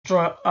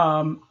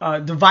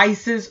extra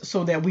devices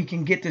so that we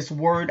can get this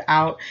word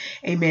out,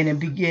 amen, and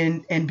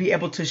begin and be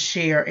able to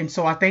share. And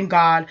so I thank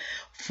God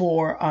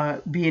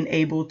for being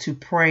able to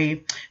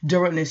pray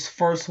during this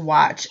first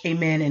watch,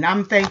 amen. And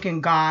I'm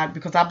thanking God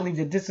because I believe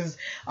that this is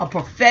a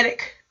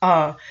prophetic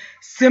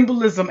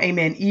symbolism,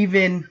 amen,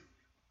 even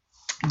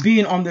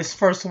being on this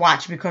first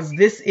watch, because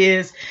this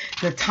is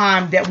the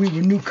time that we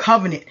renew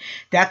covenant.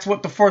 That's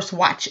what the first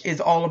watch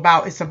is all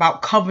about. It's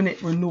about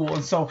covenant renewal.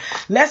 And so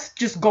let's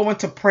just go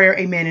into prayer,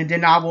 amen, and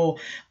then I will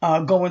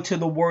go into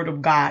the word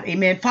of God,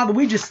 amen. Father,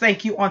 we just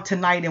thank you on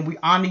tonight and we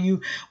honor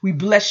you. We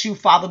bless you,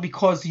 Father,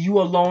 because you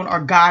alone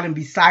are God and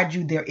beside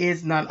you there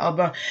is none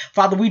other.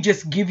 Father, we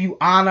just give you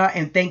honor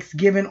and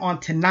thanksgiving on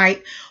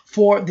tonight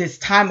for this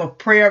time of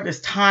prayer,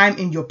 this time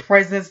in your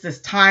presence,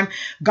 this time,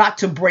 God,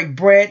 to break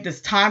bread,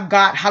 this time,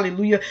 God,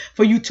 hallelujah,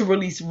 for you to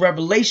release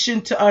revelation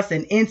to us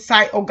and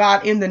insight, oh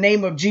God, in the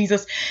name of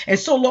Jesus. And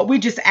so, Lord, we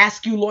just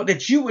ask you, Lord,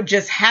 that you would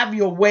just have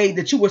your way,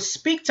 that you would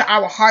speak to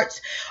our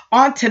hearts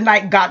on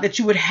tonight, God, that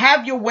you would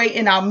have your way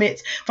in our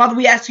midst. Father,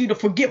 we ask you to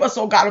forgive us,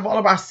 oh God, of all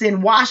of our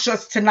sin. Wash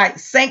us tonight,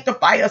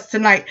 sanctify us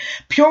tonight,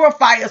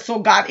 purify us, oh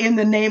God, in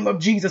the name of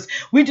Jesus.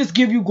 We just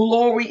give you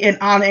glory and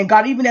honor. And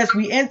God, even as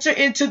we enter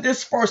into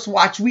this first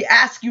watch, we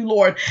ask you,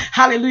 Lord,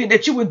 hallelujah,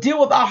 that you would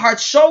deal with our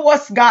hearts. Show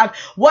us, God,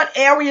 what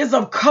areas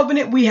of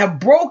covenant we have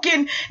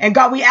broken. And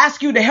God, we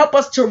ask you to help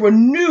us to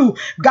renew,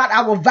 God,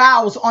 our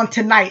vows on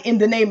tonight in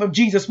the name of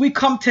Jesus. We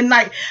come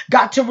tonight,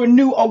 God, to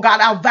renew, oh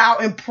God, our vow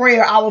in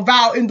prayer, our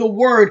vow in the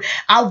word,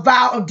 our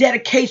vow of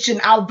dedication,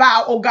 our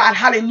vow, oh God,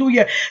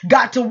 hallelujah,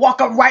 God, to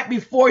walk up right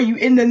before you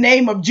in the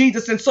name of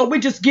Jesus. And so we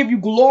just give you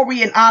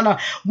glory and honor.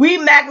 We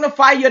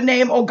magnify your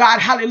name, oh God,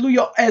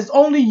 hallelujah, as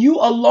only you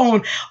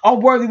alone are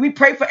worthy. We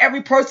pray for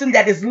every person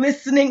that is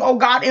listening, oh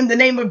God, in the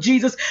name of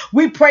Jesus.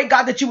 We pray,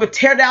 God, that you would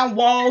tear down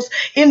walls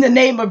in the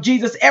name of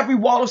Jesus, every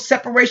wall of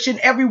separation,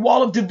 every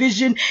wall of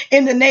division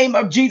in the name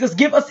of Jesus.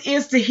 Give us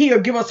ears to hear,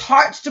 give us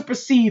hearts to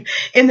perceive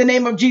in the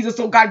name of Jesus,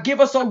 oh God.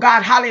 Give us, oh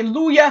God,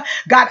 hallelujah,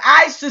 God,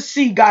 eyes to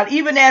see, God,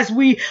 even as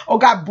we, oh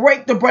God,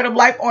 break the bread of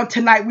life on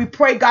tonight. We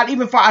pray, God,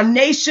 even for our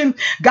nation,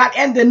 God,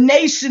 and the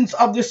nations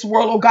of this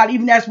world, oh God,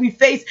 even as we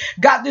face,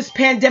 God, this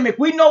pandemic.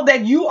 We know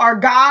that you are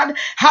God,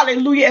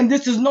 hallelujah, and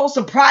this is no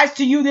surprise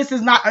to you. This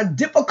is not a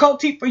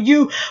difficulty for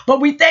you,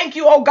 but we thank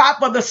you, oh God,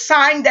 for the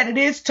sign that it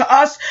is to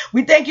us.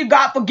 We thank you,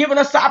 God, for giving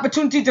us the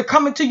opportunity to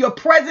come into your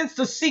presence,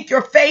 to seek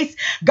your face,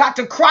 God,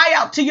 to cry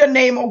out to your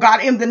name, oh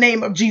God, in the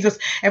name of Jesus.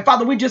 And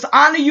Father, we just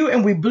honor you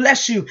and we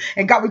bless you.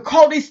 And God, we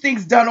call these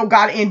things done, oh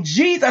God, in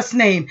Jesus'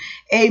 name.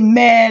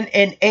 Amen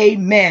and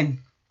amen.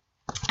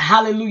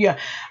 Hallelujah.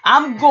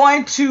 I'm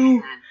going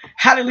to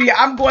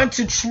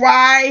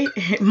try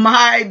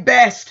my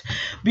best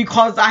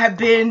because I have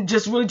been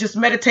just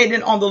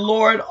meditating on the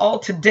Lord all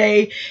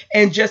today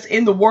and just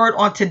in the word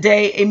on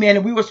today. Amen.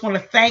 And we just want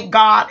to thank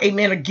God,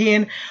 amen,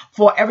 again,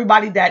 for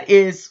everybody that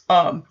is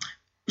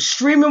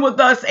streaming with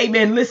us.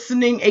 Amen.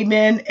 Listening.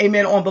 Amen.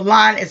 Amen. On the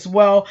line as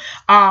well.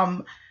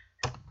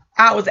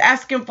 I was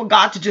asking for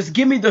God to just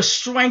give me the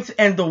strength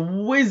and the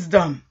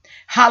wisdom.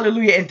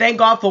 Hallelujah. And thank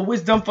God for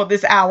wisdom for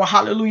this hour.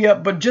 Hallelujah.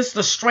 But just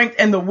the strength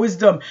and the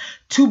wisdom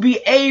to be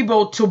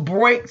able to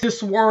break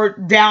this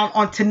word down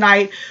on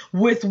tonight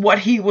with what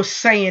he was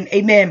saying.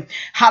 Amen.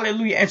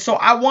 Hallelujah. And so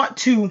I want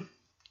to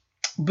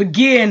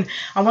begin.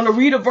 I want to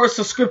read a verse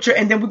of scripture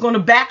and then we're going to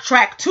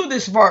backtrack to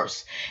this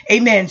verse.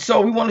 Amen. So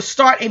we want to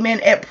start,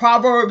 amen, at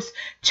Proverbs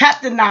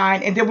chapter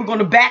 9, and then we're going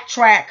to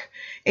backtrack,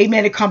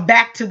 amen, and come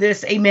back to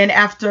this, amen,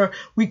 after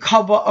we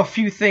cover a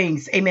few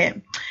things.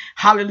 Amen.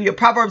 Hallelujah.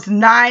 Proverbs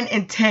 9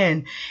 and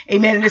 10.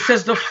 Amen. And it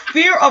says, the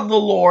fear of the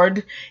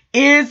Lord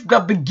is the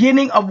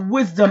beginning of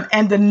wisdom,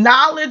 and the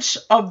knowledge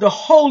of the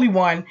Holy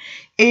One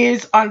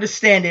is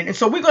understanding. And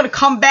so we're going to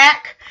come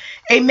back,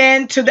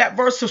 amen, to that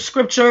verse of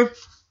scripture.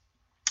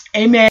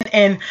 Amen.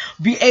 And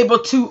be able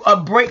to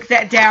break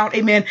that down.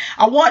 Amen.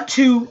 I want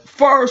to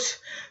first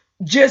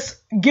just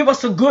give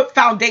us a good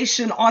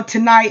foundation on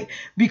tonight,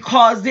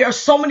 because there are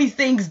so many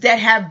things that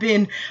have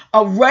been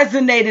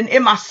resonating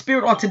in my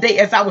spirit on today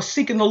as I was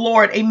seeking the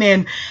Lord,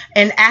 amen,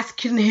 and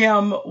asking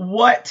him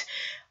what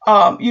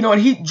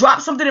and he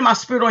dropped something in my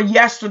spirit on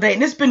yesterday,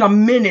 and it's been a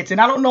minute, and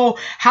I don't know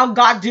how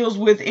God deals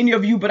with any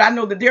of you, but I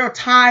know that there are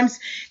times,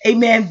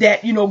 amen,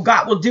 that,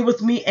 God will deal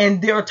with me,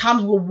 and there are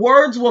times where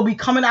words will be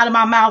coming out of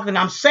my mouth, and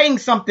I'm saying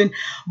something,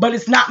 but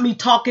it's not me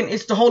talking,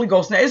 it's the Holy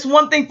Ghost. Now, it's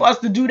one thing for us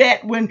to do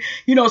that when,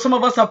 some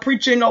of us are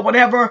preaching or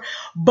whatever,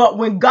 but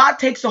when God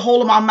takes a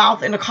hold of my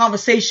mouth in a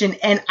conversation,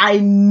 and I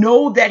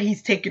know that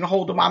he's taking a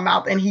hold of my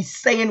mouth, and he's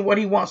saying what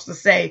he wants to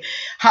say,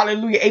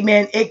 hallelujah,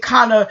 amen, it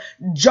kind of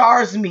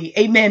jars me,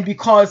 amen,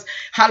 because,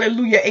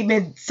 hallelujah,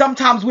 amen,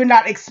 sometimes we're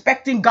not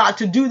expecting God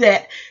to do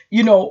that,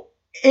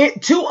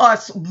 to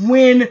us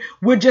when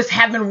we're just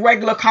having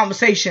regular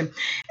conversation.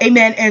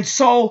 Amen. And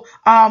so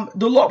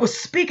the Lord was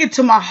speaking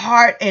to my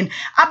heart, and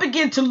I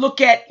began to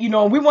look at, we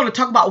want to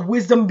talk about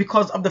wisdom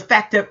because of the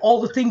fact that all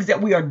the things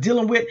that we are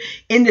dealing with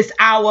in this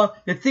hour,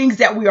 the things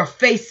that we are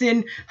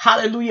facing,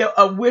 hallelujah,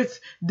 with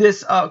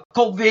this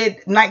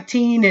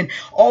COVID-19 and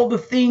all the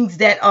things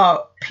that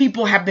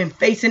people have been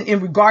facing in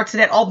regard to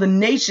that. All the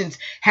nations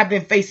have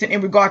been facing in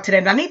regard to that.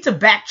 And I need to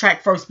backtrack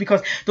first,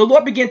 because the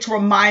Lord began to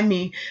remind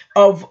me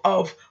of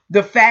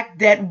the fact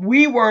that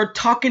we were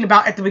talking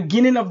about at the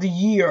beginning of the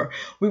year.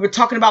 We were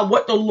talking about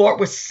what the Lord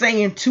was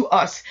saying to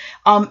us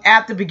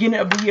at the beginning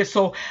of the year.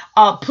 So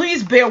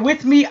please bear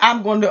with me.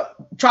 I'm going to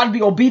try to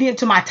be obedient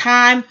to my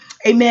time.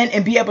 Amen.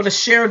 And be able to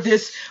share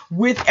this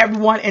with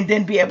everyone, and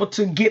then be able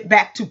to get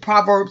back to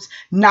Proverbs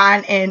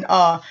 9 and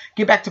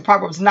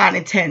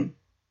 10.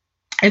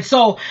 And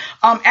so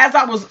as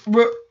I was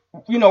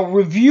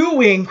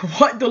reviewing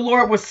what the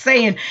Lord was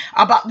saying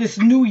about this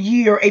new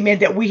year, amen,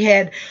 that we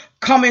had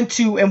come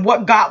into, and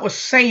what God was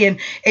saying,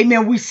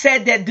 amen, we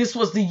said that this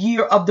was the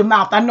year of the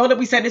mouth. I know that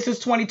we said this is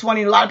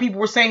 2020, and a lot of people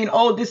were saying,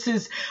 oh, this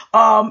is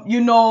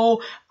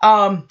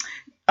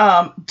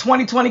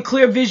 2020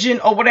 clear vision,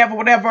 or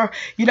whatever,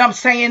 you know what I'm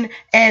saying?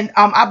 And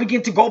I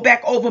began to go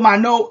back over my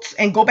notes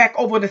and go back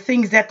over the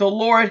things that the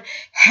Lord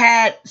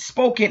had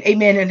spoken,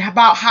 amen, and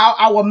about how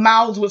our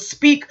mouths would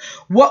speak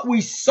what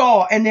we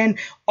saw, and then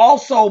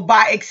also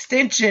by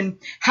extension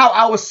how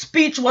our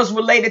speech was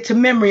related to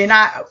memory. And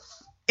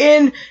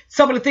in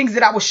some of the things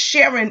that I was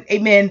sharing,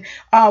 amen,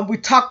 we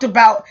talked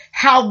about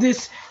how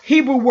this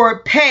Hebrew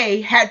word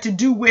pay had to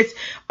do with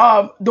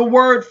the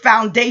word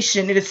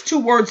foundation. It is two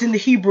words in the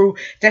Hebrew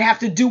that have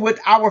to do with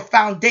our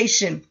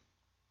foundation.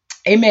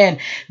 Amen.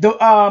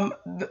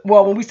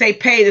 When we say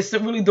pay, it's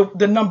really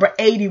the number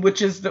 80,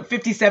 which is the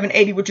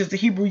 5780, which is the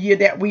Hebrew year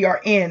that we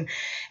are in.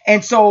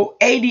 And so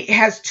 80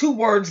 has two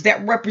words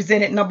that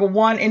represent it. Number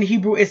one in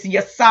Hebrew is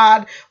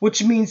yasad,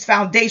 which means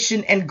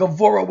foundation, and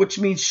gavora, which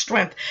means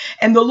strength.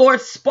 And the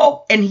Lord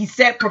spoke, and he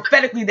said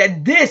prophetically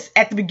that this,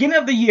 at the beginning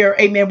of the year,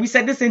 amen, we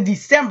said this in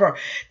December,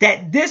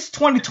 that this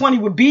 2020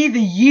 would be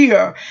the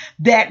year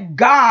that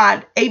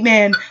God,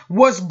 amen,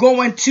 was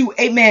going to,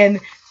 amen,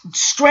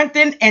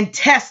 strengthen and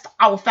test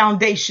our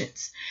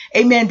foundations.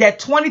 Amen. That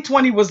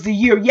 2020 was the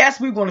year. Yes,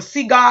 we're going to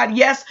see God.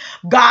 Yes,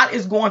 God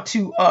is going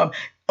to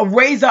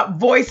raise up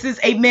voices.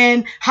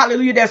 Amen.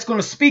 Hallelujah. That's going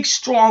to speak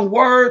strong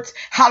words.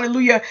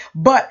 Hallelujah.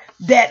 But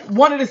that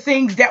one of the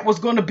things that was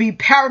going to be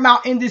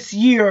paramount in this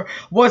year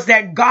was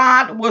that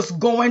God was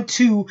going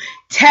to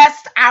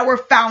test our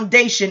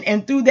foundation.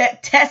 And through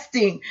that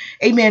testing,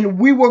 amen,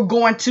 we were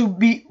going to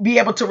be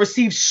able to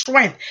receive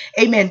strength.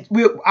 Amen.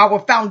 Our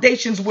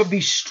foundations would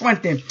be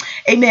strengthened.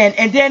 Amen.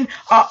 And then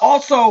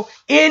also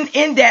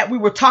in that, we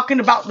were talking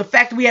about the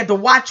fact that we had to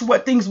watch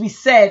what things we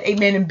said.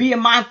 Amen. And being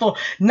mindful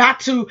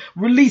not to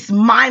release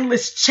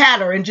mindless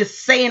chatter and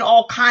just saying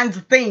all kinds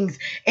of things.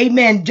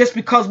 Amen. Just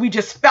because we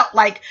just felt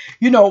like,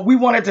 we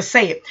wanted to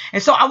say it.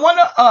 And so I want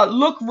to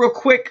look real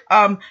quick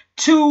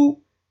to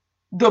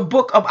the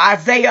book of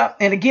Isaiah.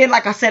 And again,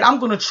 like I said, I'm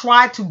going to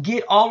try to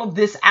get all of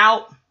this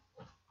out,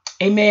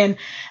 amen,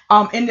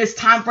 in this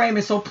time frame.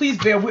 And so please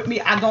bear with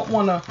me. I don't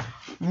want to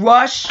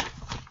rush,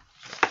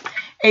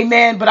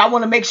 amen, but I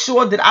want to make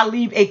sure that I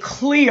leave a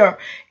clear,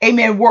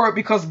 amen, word,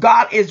 because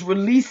God is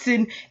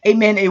releasing,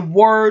 amen, a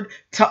word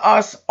to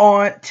us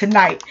on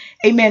tonight.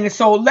 Amen. And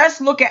so let's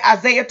look at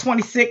Isaiah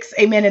 26.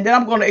 Amen. And then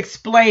I'm going to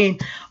explain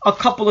a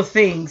couple of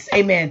things.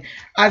 Amen.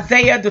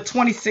 Isaiah, the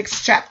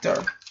 26th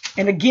chapter.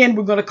 And again,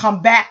 we're going to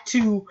come back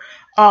to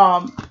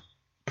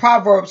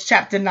Proverbs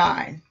chapter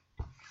 9.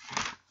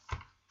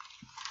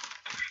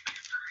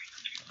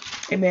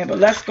 Amen. But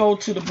let's go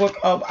to the book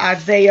of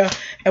Isaiah,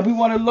 and we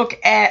want to look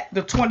at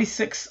the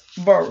 26th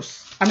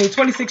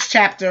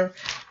chapter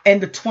and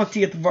the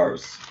 20th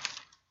verse.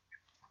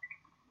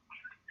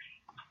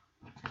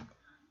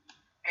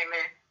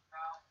 Amen.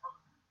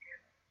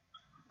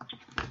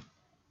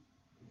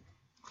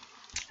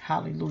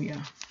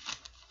 Hallelujah.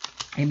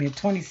 Amen.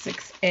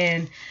 26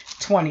 and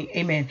 20.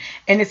 Amen.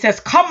 And it says,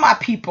 "Come, my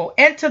people,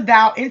 enter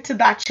thou into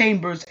thy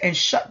chambers, and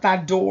shut thy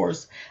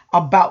doors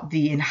about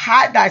thee, and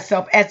hide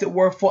thyself, as it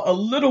were, for a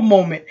little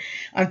moment,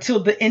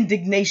 until the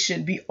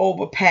indignation be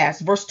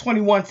overpast." Verse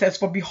 21 says,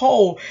 "For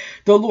behold,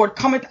 the Lord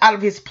cometh out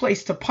of his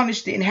place to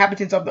punish the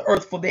inhabitants of the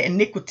earth for their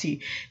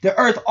iniquity. The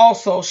earth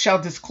also shall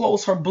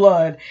disclose her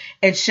blood,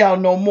 and shall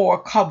no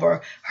more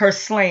cover her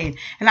slain."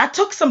 And I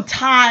took some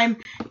time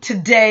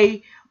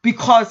today,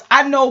 because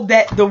I know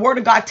that the word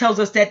of God tells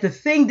us that the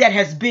thing that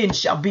has been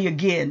shall be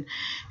again.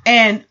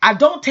 And I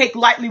don't take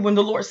lightly when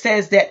the Lord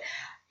says that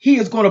he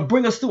is going to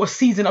bring us through a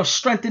season of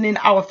strengthening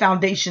our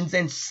foundations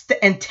and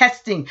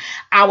testing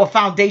our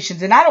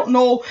foundations. And I don't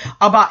know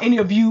about any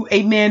of you,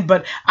 amen,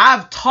 but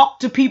I've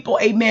talked to people,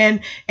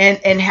 amen,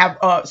 and have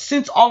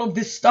since all of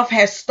this stuff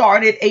has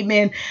started,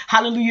 amen,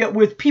 hallelujah,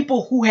 with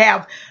people who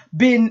have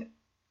been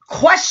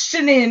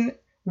questioning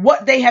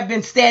what they have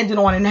been standing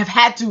on and have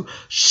had to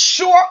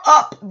shore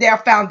up their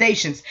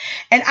foundations.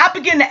 And I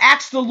begin to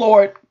ask the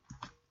Lord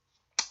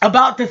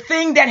about the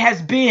thing that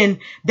has been,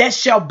 that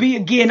shall be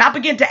again. I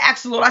began to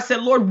ask the Lord, I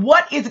said, Lord,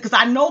 what is it? Because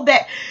I know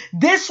that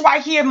this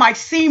right here might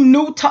seem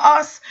new to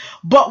us,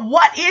 but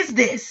what is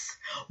this?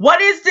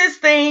 What is this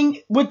thing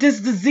with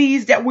this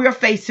disease that we're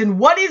facing?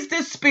 What is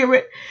this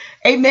spirit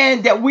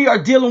amen, that we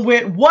are dealing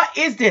with. What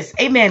is this?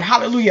 Amen.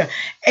 Hallelujah.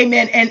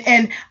 Amen.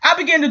 And I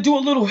began to do a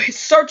little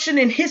searching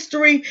in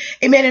history.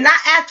 Amen. And I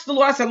asked the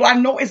Lord, I said, Lord, I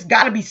know it's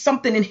got to be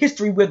something in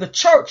history where the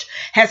church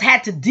has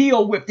had to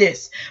deal with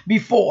this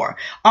before.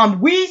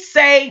 We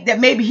say that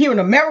maybe here in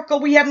America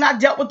we have not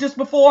dealt with this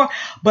before,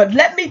 but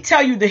let me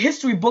tell you, the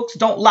history books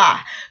don't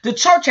lie. The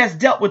church has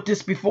dealt with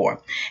this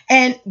before.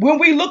 And when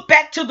we look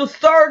back to the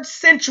 3rd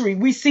century,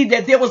 we see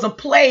that there was a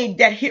plague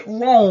that hit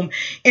Rome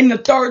in the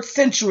 3rd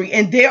century.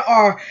 And there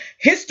are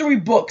history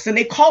books, and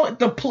they call it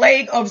the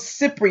plague of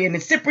Cyprian.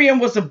 And Cyprian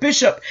was a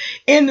bishop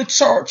in the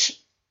church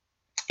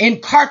in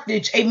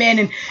Carthage. Amen.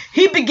 And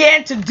he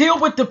began to deal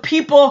with the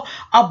people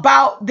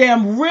about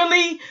them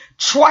really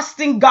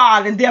trusting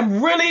God and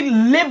them really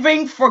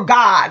living for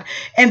God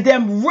and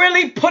them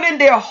really putting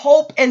their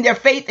hope and their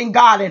faith in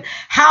God, and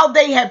how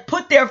they had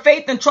put their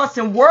faith and trust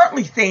in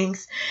worldly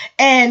things,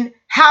 and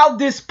how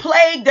this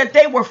plague that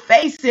they were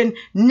facing,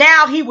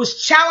 now he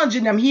was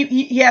challenging them.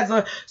 He has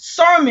a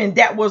sermon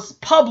that was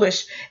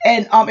published,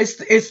 and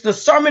it's the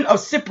sermon of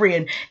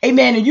Cyprian.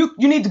 Amen. And you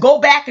need to go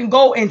back and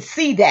go and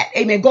see that.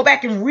 Amen. Go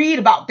back and read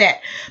about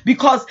that,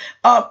 because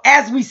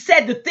as we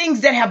said, the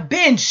things that have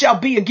been shall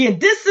be again.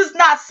 This is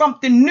not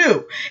something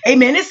new.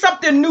 Amen. It's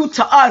something new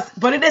to us,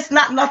 but it is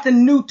not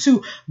nothing new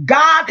to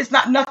God. It's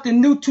not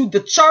nothing new to the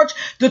church.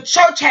 The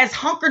church has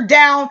hunkered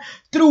down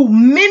through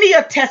many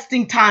a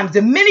testing times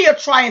and many a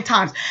trying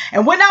times.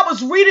 And when I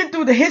was reading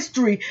through the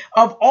history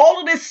of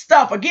all of this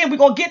stuff, again, we're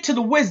going to get to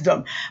the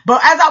wisdom,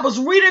 but as I was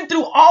reading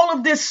through all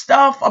of this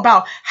stuff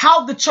about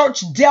how the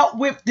church dealt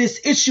with this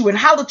issue and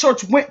how the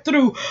church went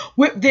through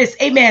with this,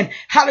 amen,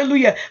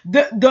 hallelujah,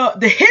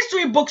 the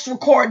history books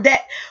record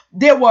that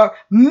there were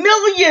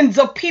millions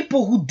of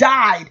people who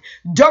died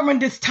during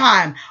this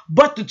time,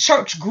 but the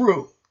church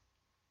grew.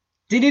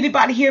 Did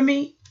anybody hear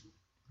me?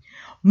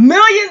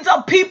 Millions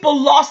of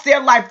people lost their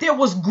life. There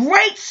was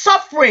great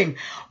suffering,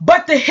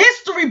 but the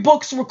history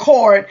books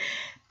record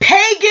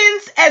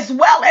pagans as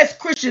well as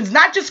Christians,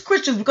 not just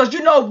Christians, because,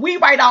 we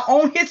write our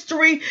own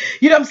history.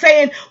 You know what I'm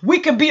saying? We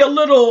can be a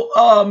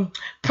little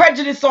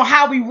prejudiced on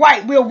how we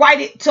write. We'll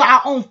write it to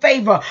our own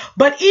favor.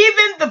 But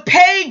even the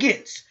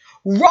pagans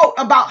wrote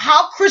about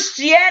how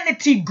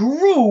Christianity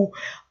grew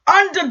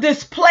under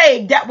this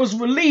plague that was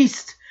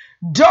released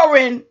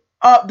during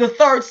the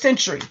 3rd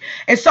century.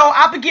 And so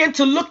I began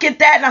to look at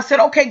that, and I said,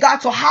 okay, God,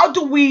 so how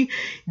do we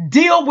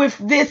deal with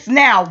this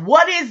now?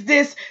 What is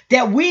this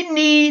that we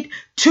need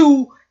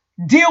to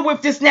deal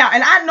with this now?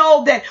 And I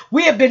know that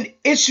we have been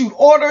issued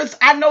orders.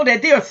 I know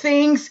that there are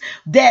things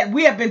that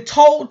we have been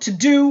told to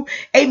do.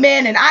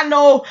 Amen. And I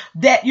know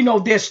that,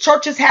 there's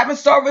churches having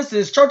service,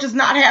 there's churches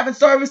not having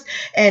service.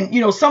 And,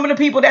 some of the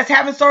people that's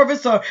having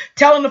service are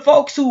telling the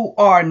folks who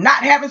are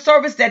not having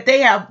service that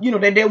they have,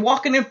 that they're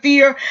walking in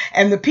fear.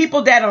 And the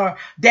people that are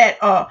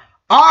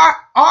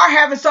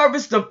having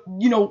service,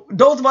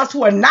 those of us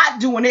who are not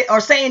doing it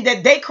are saying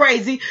that they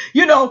crazy,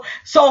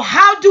 so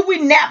how do we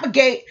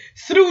navigate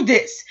through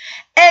this?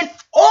 And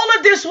all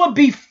of this would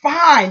be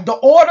fine. The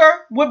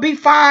order would be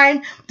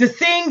fine. The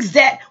things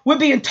that we're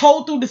being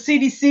told through the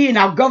CDC and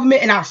our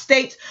government and our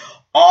states,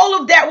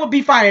 all of that would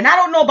be fine. And I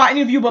don't know about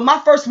any of you, but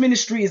my first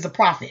ministry is a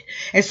prophet.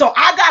 And so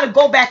I got to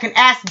go back and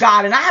ask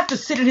God, and I have to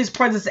sit in his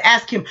presence and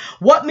ask him,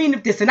 what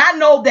meaneth this? And I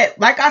know that,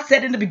 like I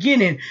said in the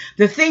beginning,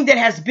 the thing that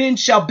has been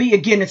shall be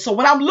again. And so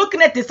when I'm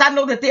looking at this, I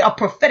know that there are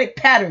prophetic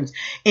patterns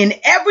in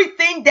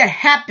everything that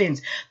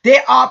happens.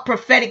 There are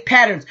prophetic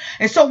patterns.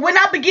 And so when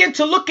I begin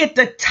to look at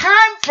the time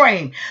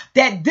frame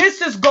that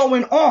this is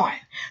going on,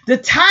 the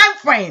time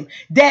frame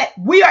that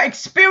we are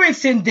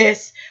experiencing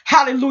this,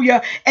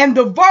 hallelujah, and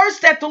the verse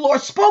that the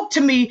Lord spoke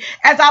to me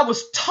as I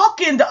was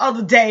talking the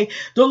other day,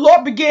 the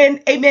Lord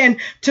began, amen,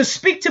 to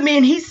speak to me.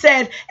 And he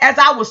said, as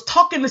I was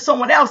talking to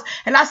someone else,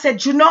 and I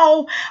said,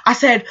 I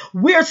said,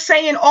 we're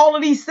saying all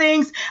of these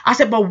things. I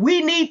said, but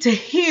we need to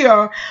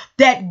hear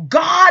that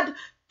God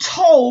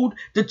told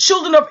the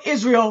children of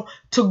Israel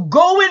to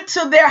go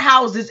into their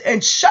houses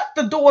and shut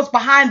the doors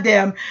behind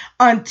them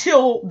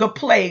until the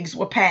plagues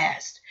were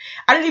past.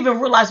 I didn't even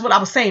realize what I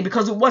was saying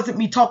because it wasn't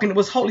me talking. It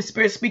was Holy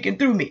Spirit speaking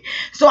through me.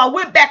 So I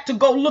went back to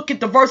go look at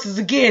the verses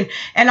again,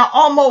 and I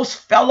almost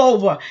fell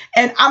over.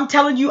 And I'm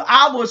telling you,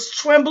 I was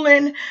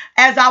trembling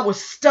as I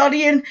was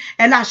studying,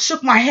 and I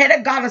shook my head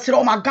at God. I said,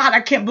 oh my God,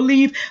 I can't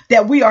believe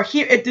that we are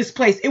here at this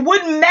place. It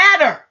wouldn't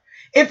matter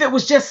if it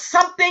was just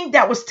something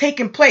that was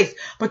taking place,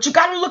 but you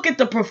got to look at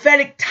the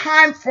prophetic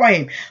time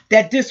frame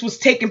that this was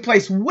taking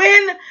place.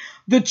 When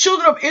the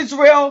children of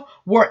Israel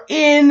were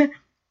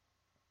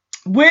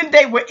when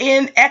they were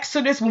in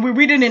Exodus, when we're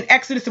reading in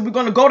Exodus, and we're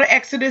going to go to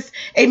Exodus,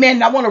 amen,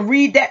 and I want to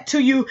read that to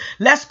you.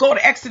 Let's go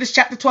to Exodus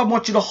chapter 12. I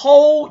want you to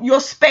hold your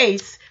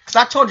space, because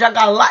I told you I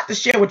got a lot to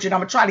share with you, and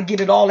I'm going to try to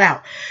get it all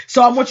out.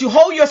 So I want you to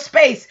hold your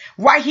space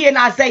right here in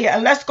Isaiah,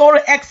 and let's go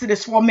to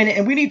Exodus for a minute,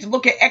 and we need to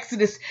look at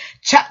Exodus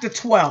chapter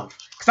 12,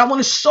 because I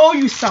want to show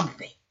you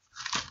something.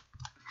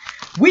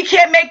 We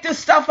can't make this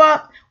stuff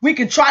up. We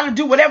can try to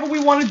do whatever we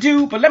want to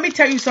do, but let me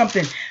tell you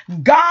something.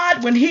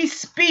 God, when he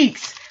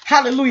speaks,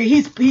 hallelujah,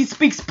 he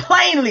speaks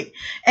plainly,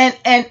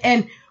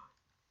 and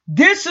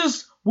This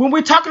is when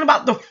we're talking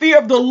about the fear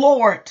of the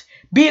Lord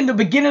being the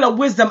beginning of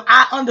wisdom.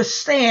 I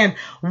understand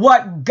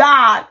what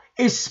God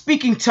is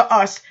speaking to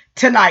us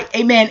tonight.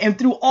 Amen. And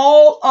through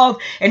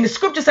and the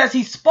scripture says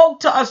he spoke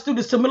to us through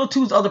the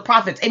similitudes of the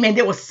prophets. Amen.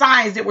 There were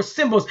signs, there were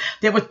symbols,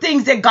 there were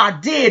things that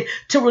God did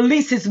to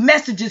release his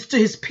messages to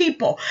his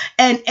people.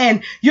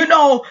 And you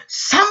know,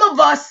 some of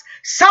us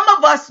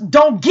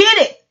don't get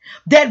it,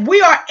 that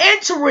we are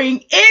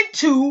entering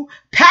into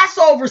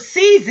Passover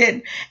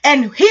season,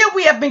 and here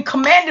we have been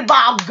commanded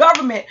by our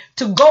government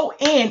to go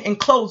in and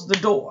close the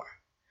door.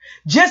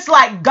 Just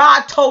like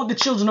God told the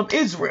children of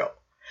Israel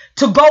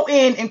to go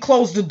in and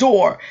close the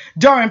door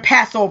during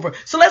Passover.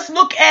 So let's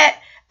look at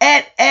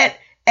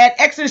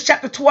Exodus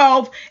chapter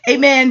 12,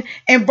 amen,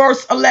 and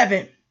verse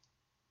 11.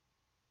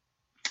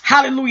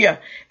 Hallelujah.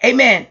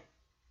 Amen.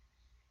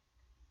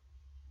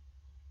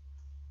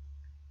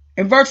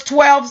 And verse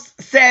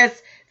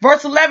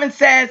 11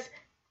 says,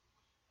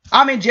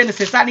 I'm in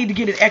Genesis. I need to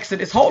get in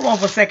Exodus. Hold on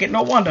for a second.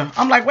 No wonder.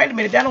 I'm like, wait a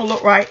minute. That don't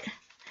look right.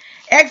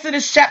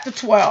 Exodus chapter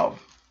 12.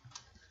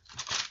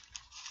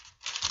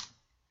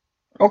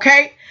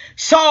 Okay.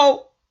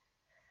 So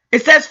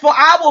it says, for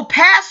I will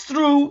pass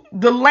through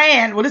the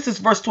land. Well, this is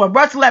verse 12.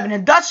 Verse 11.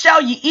 And thus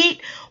shall ye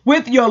eat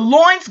with your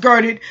loins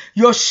girded,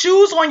 your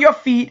shoes on your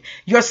feet,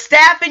 your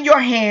staff in your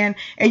hand,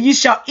 and you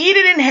shall eat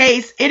it in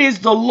haste. It is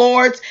the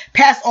Lord's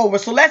Passover.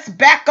 So let's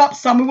back up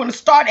some. We want to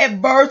start at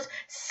verse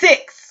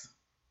 6.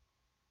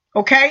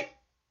 Okay.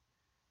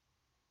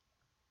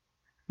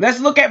 Let's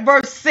look at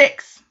verse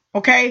 6.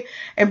 Okay.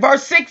 And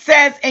verse 6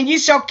 says, and ye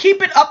shall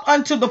keep it up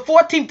unto the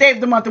 14th day of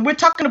the month. And we're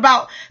talking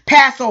about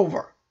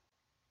Passover.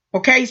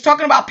 Okay, he's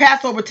talking about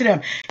Passover to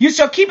them. You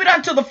shall keep it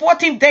until the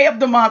 14th day of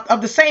the month,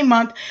 of the same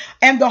month,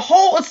 and the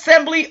whole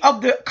assembly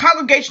of the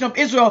congregation of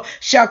Israel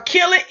shall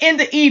kill it in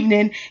the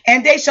evening,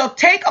 and they shall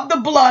take of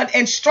the blood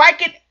and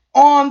strike it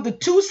on the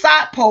two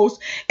side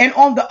posts and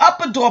on the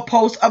upper door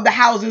posts of the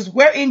houses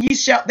wherein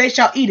they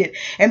shall eat it.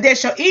 And they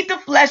shall eat the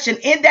flesh, and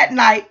in that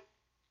night,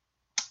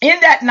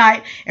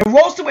 and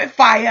roast it with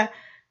fire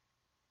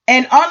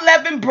and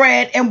unleavened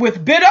bread, and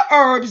with bitter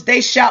herbs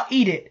they shall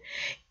eat it.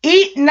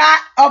 Eat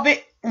not of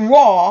it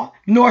raw,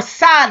 nor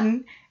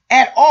sodden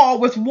at all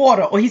with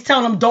water. Or he's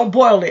telling them, don't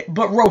boil it,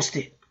 but roast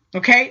it.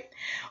 Okay?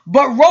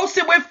 But roast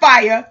it with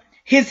fire,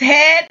 his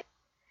head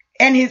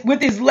and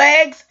with his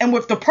legs and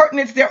with the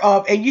purtenance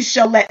thereof, and you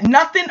shall let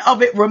nothing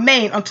of it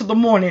remain until the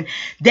morning.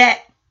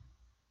 That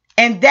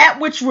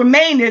which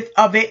remaineth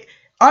of it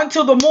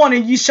until the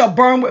morning you shall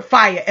burn with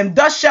fire. And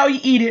thus shall ye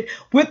eat it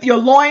with your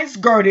loins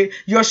girded,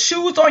 your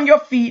shoes on your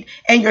feet,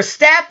 and your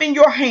staff in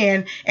your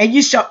hand, and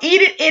you shall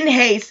eat it in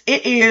haste.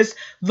 It is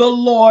the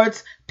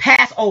Lord's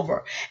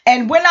Passover.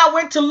 And when I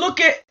went to look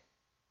at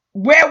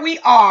where we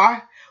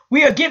are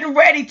getting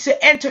ready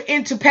to enter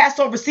into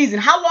Passover season.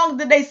 How long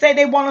did they say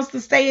they want us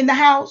to stay in the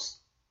house?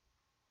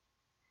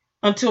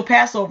 Until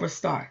Passover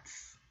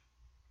starts.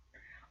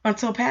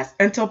 Until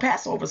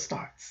Passover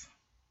starts.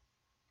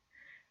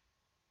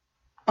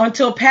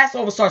 Until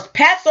Passover starts.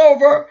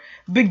 Passover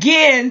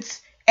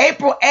begins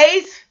April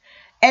 8th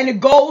and it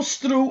goes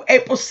through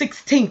April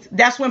 16th.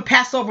 That's when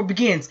Passover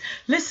begins.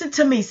 Listen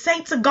to me,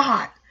 saints of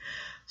God.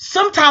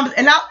 Sometimes,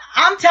 and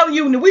I'm telling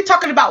you, we're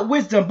talking about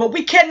wisdom, but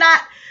we cannot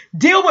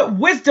deal with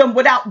wisdom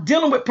without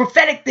dealing with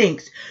prophetic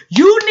things.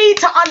 You need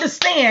to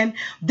understand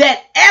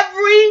that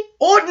every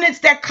ordinance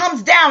that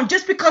comes down,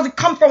 just because it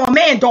comes from a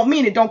man, don't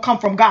mean it don't come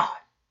from God.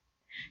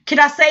 Can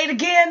I say it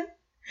again?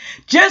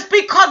 Just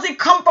because it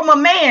comes from a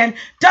man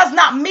does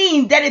not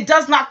mean that it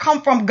does not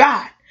come from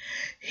God.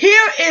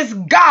 Here is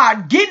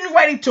God getting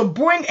ready to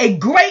bring a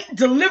great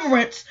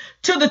deliverance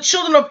to the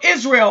children of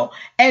Israel,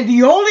 and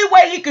the only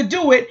way he could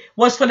do it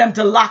was for them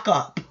to lock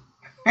up.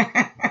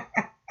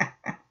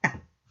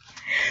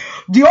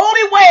 The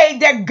only way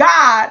that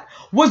God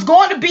was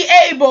going to be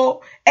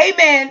able,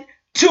 amen,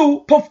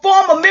 to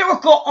perform a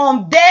miracle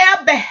on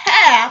their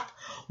behalf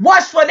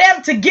was for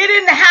them to get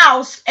in the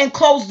house and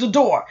close the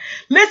door.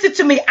 Listen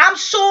to me. I'm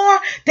sure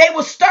they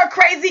were stir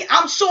crazy.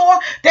 I'm sure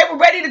they were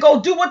ready to go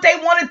do what they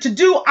wanted to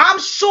do. I'm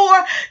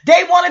sure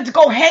they wanted to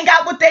go hang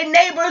out with their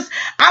neighbors.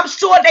 I'm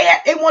sure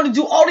they want to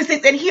do all these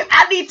things. And here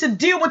I need to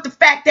deal with the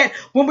fact that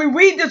when we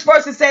read this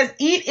verse, it says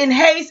eat in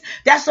haste.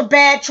 That's a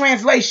bad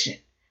translation.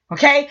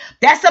 Okay,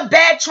 that's a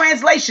bad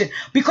translation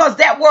because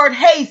that word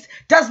haste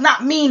does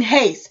not mean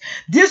haste.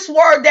 This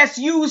word that's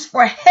used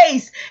for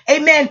haste,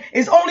 amen,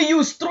 is only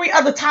used 3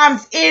 other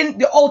times in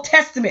the Old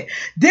Testament.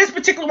 This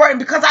particular word, and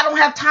because I don't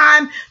have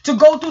time to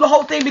go through the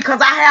whole thing because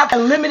I have a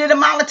limited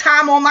amount of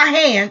time on my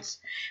hands,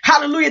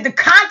 hallelujah, the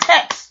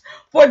context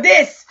for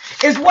this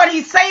is what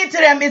he's saying to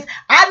them is,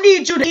 I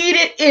need you to eat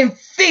it in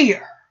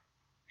fear.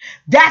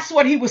 That's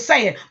what he was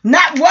saying,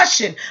 not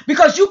rushing,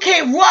 because you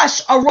can't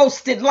rush a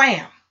roasted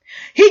lamb.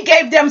 He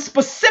gave them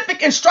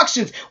specific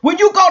instructions. When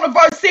you go to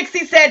verse 6,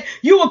 he said,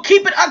 you will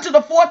keep it unto the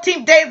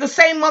 14th day of the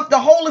same month. The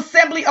whole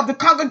assembly of the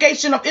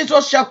congregation of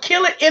Israel shall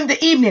kill it in the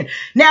evening.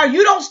 Now,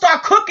 you don't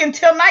start cooking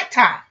till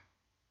nighttime.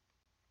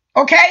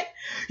 Okay?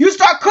 You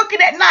start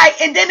cooking at night,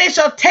 and then they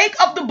shall take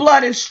of the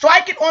blood and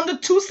strike it on the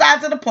two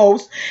sides of the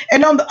post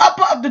and on the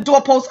upper of the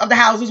doorposts of the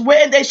houses,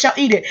 wherein they shall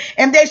eat it.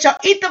 And they shall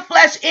eat the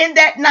flesh in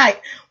that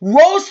night,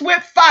 roast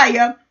with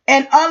fire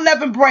and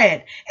unleavened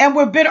bread and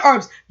with bitter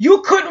herbs.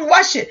 You couldn't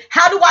rush it.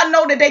 How do I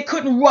know that they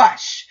couldn't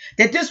rush?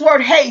 That this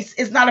word haste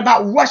is not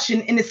about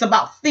rushing, and it's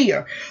about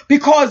fear.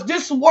 Because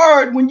this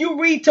word, when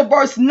you read to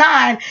verse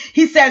 9,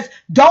 he says,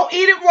 don't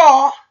eat it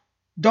raw.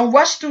 Don't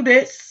rush through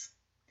this.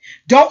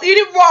 Don't eat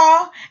it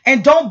raw,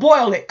 and don't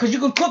boil it, because you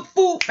can cook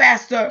food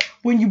faster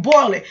when you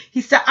boil it. He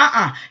said,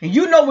 And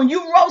you know, when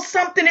you roast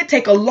something, it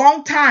take a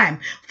long time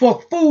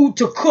for food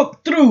to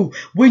cook through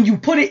when you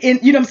put it in,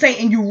 you know what I'm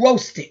saying, and you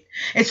roast it.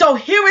 And so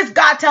here is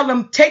God telling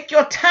them, take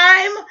your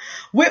time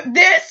with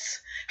this.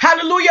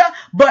 Hallelujah.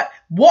 But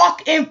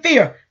walk in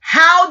fear.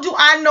 How do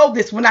I know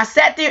this? When I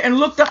sat there and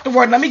looked up the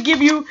word, let me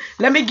give you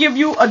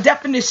a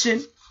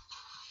definition.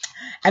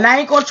 And I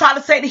ain't going to try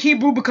to say the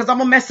Hebrew because I'm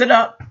going to mess it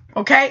up.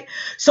 Okay.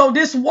 So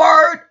this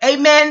word,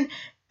 amen,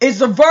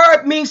 is a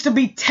verb, means to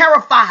be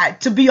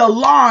terrified, to be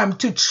alarmed,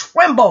 to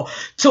tremble,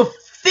 to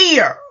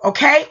fear.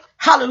 Okay.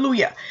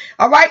 Hallelujah.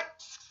 All right.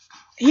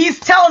 He's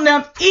telling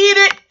them, eat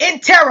it in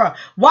terror.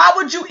 Why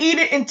would you eat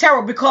it in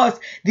terror? Because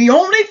the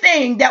only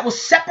thing that was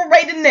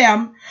separating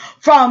them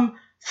from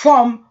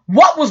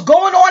what was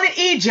going on in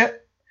Egypt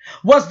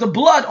was the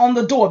blood on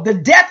the door. The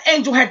death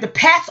angel had to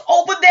pass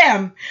over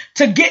them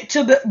to get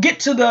to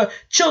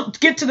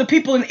the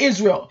people in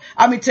Israel.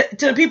 I mean, to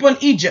the people in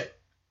Egypt.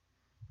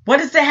 What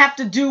does that have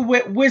to do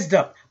with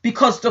wisdom?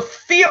 Because the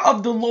fear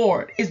of the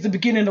Lord is the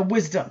beginning of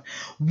wisdom.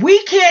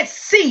 We can't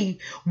see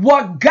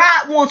what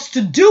God wants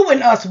to do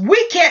in us.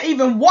 We can't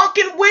even walk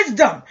in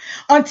wisdom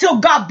until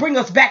God brings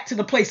us back to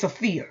the place of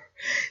fear.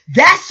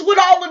 That's what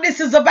all of this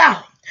is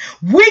about.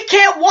 We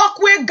can't walk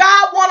where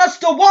God wants us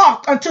to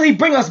walk until he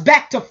brings us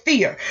back to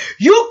fear.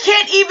 You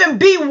can't even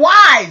be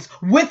wise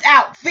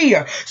without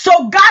fear.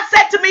 So God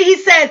said to me, he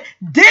said,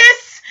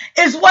 this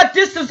is what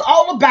this is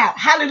all about.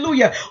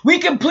 Hallelujah. We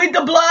can plead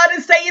the blood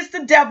and say it's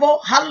the devil.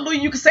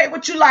 Hallelujah. You can say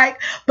what you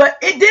like, but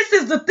this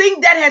is the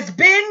thing that has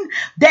been,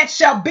 that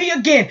shall be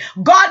again.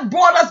 God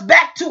brought us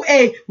back to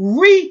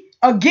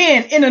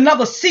again in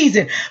another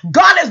season.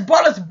 God has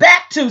brought us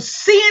back to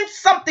seeing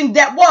something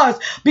that was,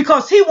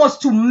 because he wants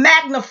to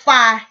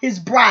magnify his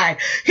bride.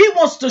 He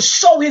wants to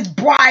show his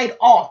bride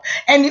off.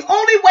 And the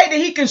only way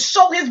that he can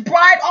show his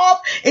bride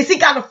off is he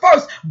got to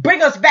first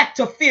bring us back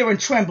to fear and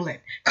trembling.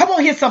 Come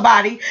on here,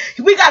 somebody.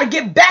 We got to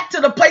get back to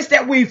the place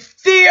that we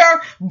fear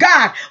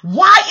God.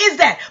 Why is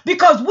that?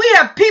 Because we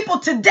have people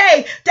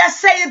today that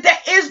say that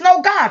there is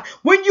no God.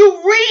 When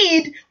you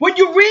read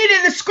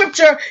in the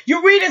scripture,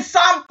 you read in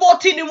Psalm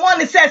 14:1,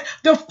 it says,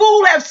 the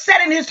fool have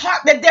said in his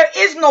heart that there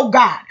is no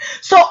God.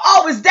 So,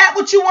 is that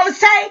what you want to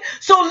say?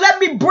 So let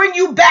me bring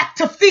you back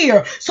to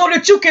fear so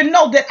that you can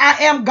know that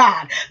I am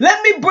God.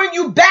 Let me bring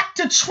you back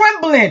to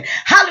trembling.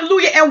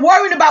 Hallelujah. And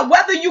worrying about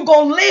whether you're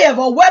going to live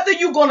or whether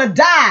you're going to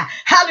die.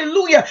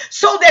 Hallelujah.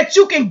 So that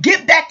you can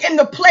get back in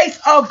the place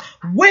of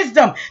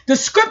wisdom. The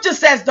scripture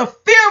says the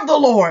fear of the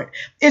Lord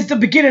is the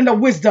beginning of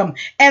wisdom,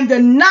 and the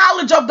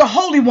knowledge of the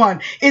Holy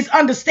One is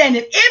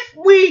understanding. If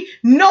we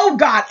know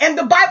God, and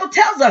the Bible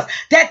tells us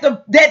that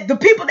the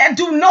people that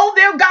do know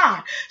their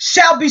God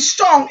shall be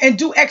strong and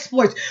do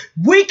exploits.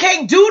 We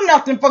can't do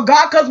nothing for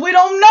God because we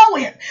don't know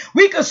him.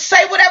 We can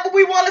say whatever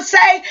we want to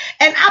say,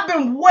 and I've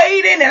been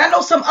waiting, and I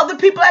know some other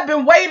people have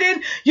been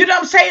waiting. You know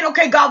what I'm saying?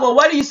 Okay, God, well,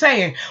 what are you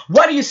saying?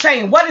 What are you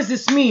saying? What does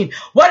this mean?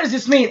 What does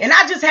this mean? And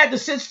I just had to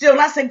sit still,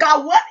 and I said,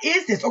 God, what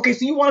is this? Okay,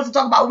 so you want us to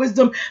talk about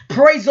wisdom?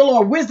 Praise the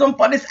Lord. Wisdom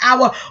for this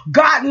hour.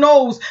 God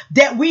knows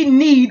that we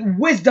need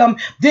wisdom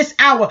this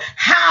hour.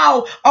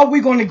 How are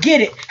we going to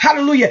get it?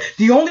 Hallelujah.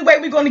 The only way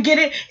we're going to get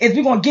it is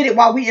we're going to get it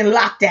while we in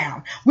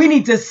lockdown. We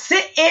need to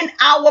sit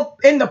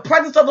in the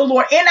presence of the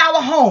Lord in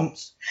our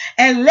homes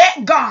and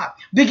let God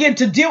begin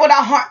to deal with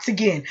our hearts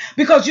again.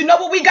 Because you know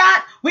what we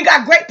got? We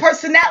got great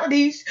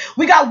personalities.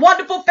 We got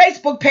wonderful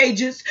Facebook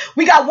pages.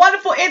 We got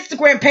wonderful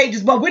Instagram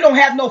pages, but we don't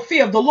have no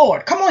fear of the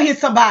Lord. Come on here,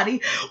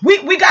 somebody.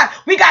 We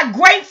got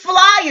great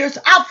flyers.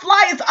 Our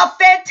flyers are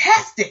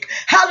fantastic.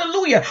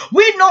 Hallelujah.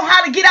 We know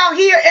how to get out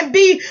here and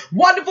be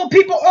wonderful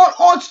people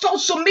on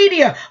social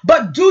media.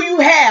 But do you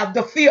have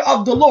the fear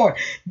of the Lord?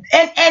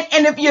 And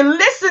if you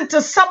listen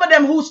to some of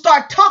them who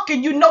start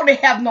talking, you know they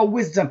have no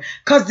wisdom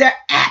because they're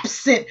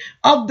absent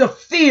of the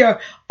fear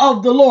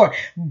of the Lord.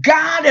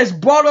 God has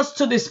brought us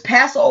to this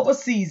Passover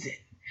season.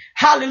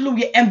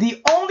 Hallelujah. And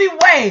the only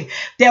way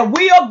that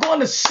we are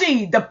going to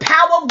see the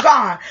power of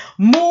God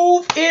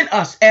move in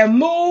us and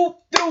move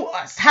through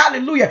us.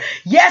 Hallelujah.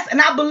 Yes. And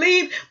I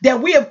believe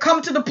that we have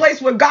come to the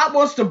place where God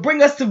wants to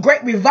bring us to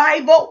great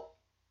revival,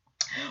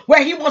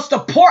 where he wants to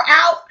pour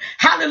out,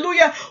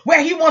 hallelujah,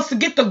 where he wants to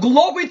get the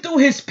glory through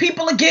his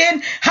people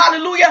again,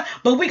 hallelujah,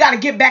 but we got to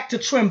get back to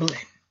trembling.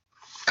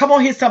 Come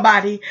on here,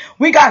 somebody.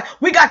 We got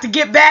to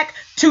get back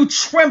to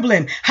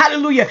trembling.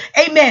 Hallelujah.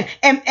 Amen.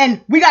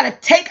 And we got to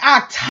take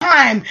our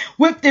time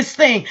with this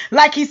thing,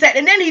 like he said.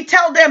 And then he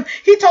told them,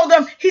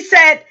 he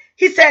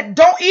said,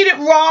 don't eat it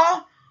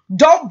raw.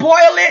 Don't boil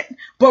it,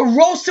 but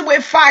roast it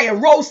with fire.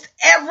 Roast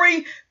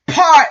every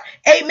part,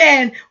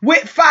 amen,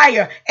 with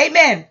fire.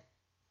 Amen.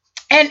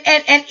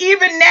 And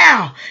even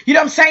now, you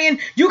know what I'm saying?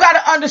 You got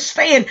to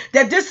understand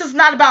that this is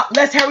not about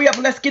let's hurry up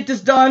and let's get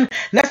this done.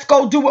 Let's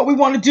go do what we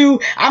want to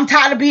do. I'm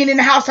tired of being in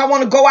the house. I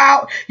want to go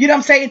out. You know what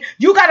I'm saying?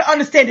 You got to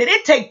understand that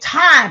it takes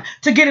time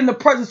to get in the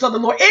presence of the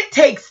Lord. It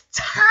takes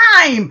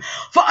time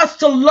for us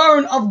to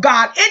learn of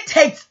God. It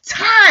takes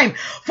time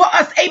for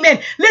us.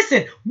 Amen.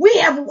 Listen, we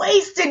have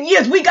wasted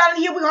years. We got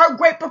in here. We heard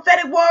great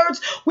prophetic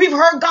words. We've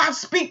heard God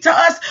speak to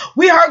us.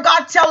 We heard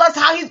God tell us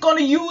how he's going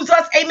to use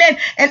us. Amen.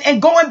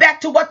 And going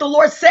back to what the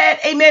Lord said,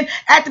 amen,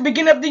 at the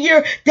beginning of the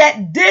year,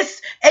 that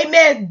this,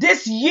 amen,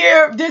 this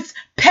year, this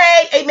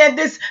pay, amen,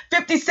 this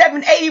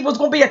 5780 was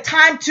going to be a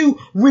time to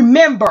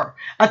remember,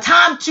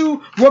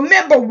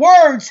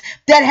 words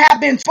that have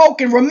been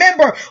spoken.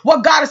 Remember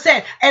what God has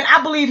said. And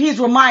I believe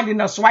he's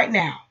reminding us right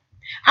now.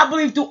 I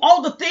believe through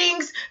all the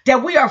things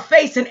that we are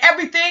facing,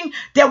 everything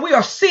that we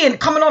are seeing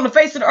coming on the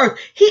face of the earth,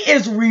 he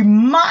is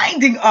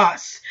reminding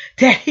us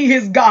that he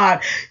is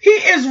God. He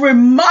is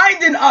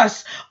reminding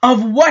us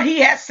of what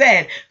he has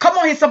said. Come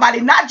on here,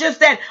 somebody. Not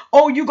just that,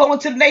 you go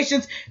into the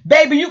nations,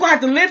 baby, you're going to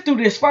have to live through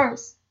this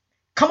first.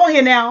 Come on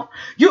here now.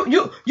 You're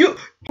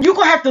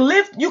gonna have to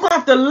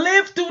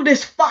live through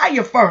this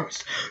fire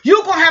first.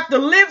 You're gonna have to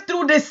live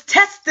through this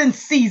testing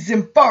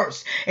season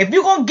first. If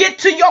you're gonna get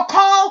to your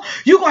call,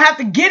 you're gonna have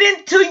to get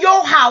into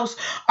your house,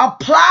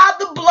 apply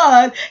the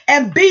blood,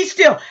 and be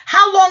still.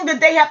 How long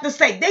did they have to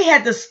stay? They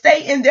had to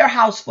stay in their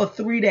house for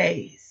 3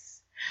 days.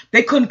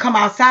 They couldn't come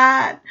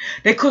outside.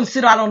 They couldn't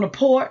sit out on the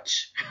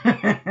porch.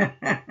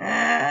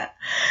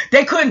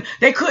 They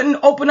couldn't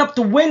open up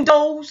the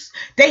windows.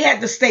 They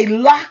had to stay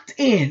locked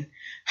in.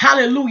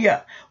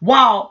 Hallelujah.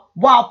 While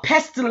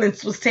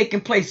pestilence was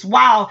taking place,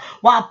 while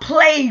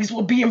plagues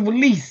were being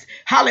released.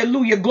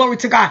 Hallelujah. Glory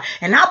to God.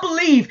 And I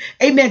believe,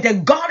 amen,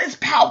 that God is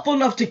powerful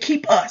enough to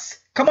keep us.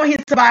 Come on here,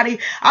 somebody.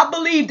 I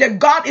believe that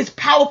God is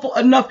powerful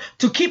enough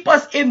to keep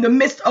us in the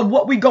midst of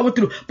what we're going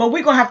through. But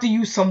we're going to have to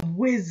use some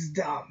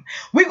wisdom.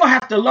 We're going to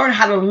have to learn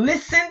how to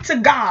listen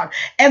to God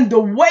and the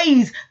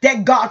ways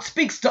that God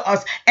speaks to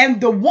us and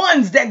the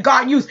ones that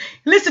God used.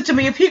 Listen to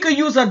me. If he could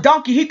use a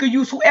donkey, he could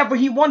use whoever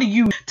he wanted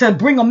you to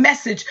bring a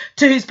message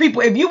to his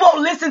people. If you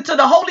won't listen to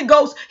the Holy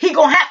Ghost, he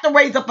going to have to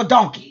raise up a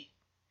donkey.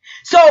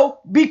 So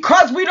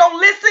because we don't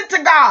listen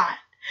to God,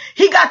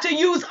 he got to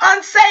use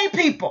unsaved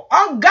people,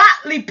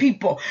 ungodly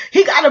people.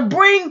 He got to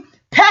bring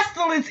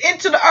pestilence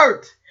into the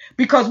earth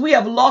because we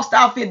have lost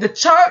our fear. The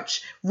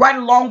church, right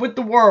along with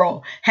the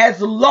world,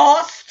 has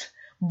lost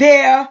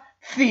their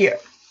fear.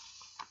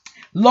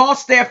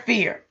 Lost their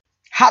fear.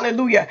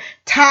 Hallelujah.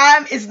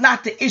 Time is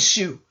not the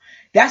issue.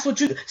 That's what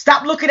you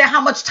stop looking at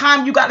how much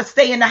time you got to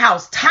stay in the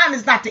house. Time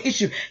is not the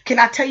issue. Can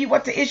I tell you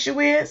what the issue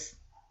is?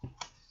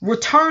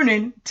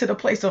 Returning to the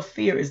place of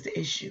fear is the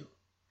issue.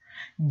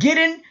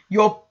 Getting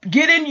your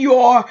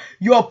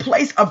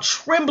place of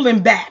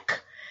trembling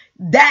back.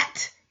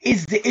 That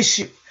is the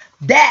issue.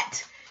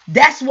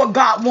 That's what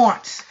God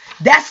wants.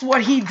 That's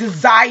what he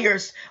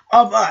desires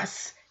of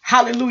us.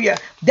 Hallelujah.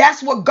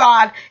 That's what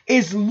God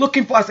is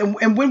looking for us.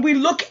 And when we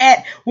look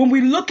at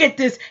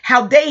this,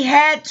 how they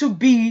had to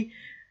be,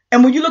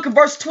 and when you look at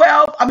verse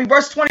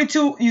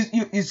 22,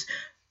 you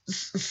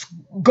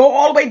go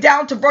all the way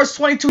down to verse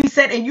 22. He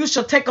said, and you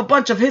shall take a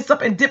bunch of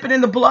hyssop and dip it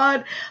in the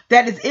blood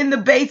that is in the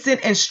basin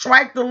and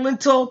strike the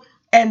lintel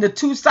and the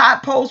 2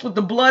 side posts with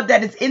the blood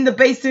that is in the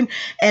basin.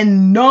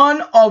 And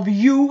none of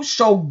you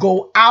shall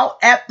go out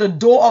at the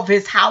door of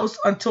his house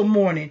until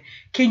morning.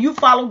 Can you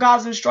follow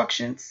God's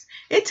instructions?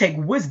 It takes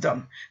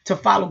wisdom to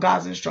follow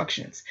God's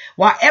instructions.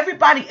 While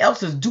everybody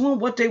else is doing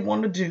what they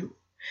want to do,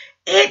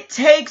 it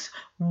takes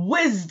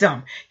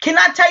wisdom. Can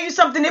I tell you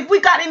something? If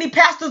we got any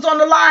pastors on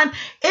the line,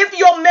 if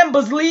your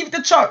members leave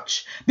the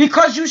church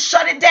because you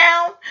shut it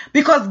down,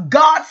 because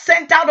God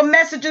sent out a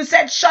message and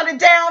said, shut it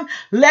down,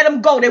 let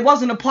them go. They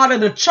wasn't a part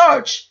of the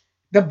church,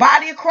 the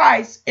body of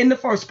Christ in the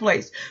first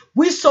place.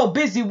 We so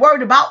busy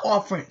worried about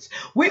offerings.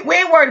 We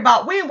ain't worried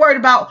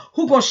about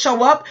who gonna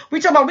show up. We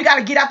talking about we got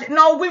to get out there.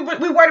 No, we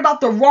worried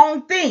about the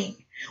wrong thing.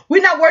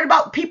 We're not worried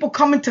about people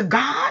coming to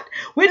God.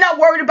 We're not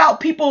worried about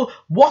people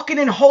walking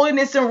in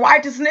holiness and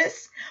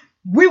righteousness.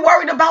 We're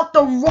worried about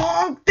the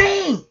wrong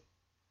thing.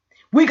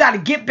 We got to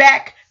get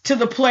back to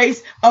the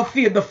place of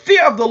fear. The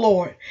fear of the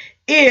Lord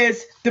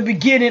is the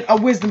beginning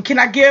of wisdom. Can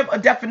I give a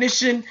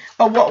definition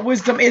of what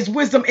wisdom is?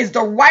 Wisdom is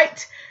the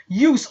right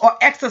use or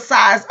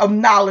exercise of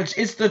knowledge.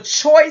 It's the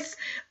choice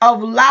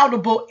of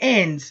laudable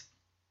ends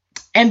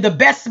and the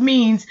best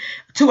means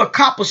to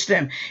accomplish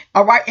them.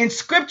 All right. In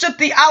scripture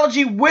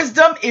theology,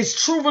 wisdom is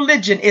true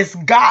religion. It's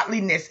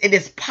godliness. It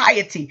is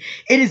piety.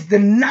 It is the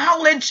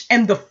knowledge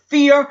and the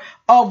fear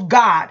of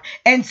God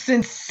and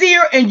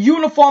sincere and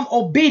uniform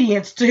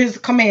obedience to his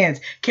commands.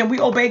 Can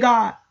we obey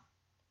God?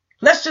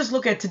 Let's just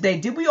look at today.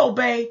 Did we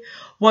obey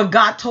what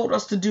God told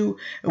us to do?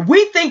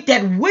 We think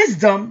that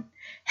wisdom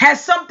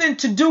has something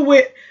to do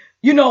with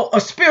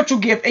a spiritual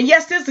gift. And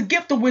yes, there's a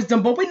gift of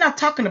wisdom, but we're not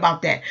talking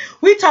about that.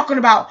 We're talking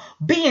about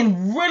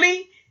being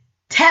really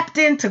tapped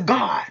into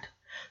God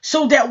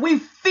so that we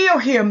fear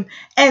him,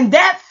 and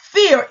that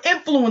fear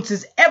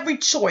influences every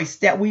choice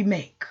that we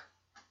make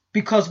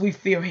because we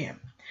fear him.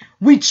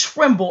 We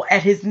tremble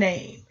at his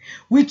name.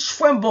 We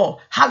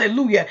tremble,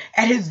 hallelujah,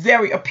 at his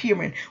very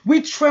appearing.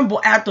 We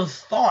tremble at the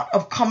thought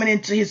of coming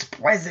into his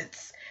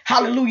presence.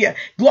 Hallelujah.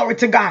 Glory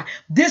to God.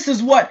 This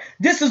is what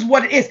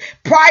it is.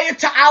 Prior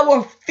to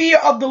our fear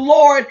of the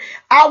Lord,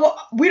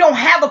 we don't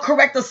have a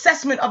correct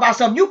assessment of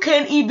ourselves. You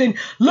can't even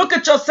look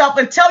at yourself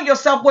and tell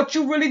yourself what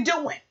you're really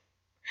doing.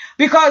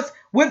 Because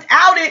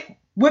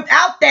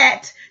without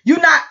that, you're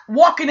not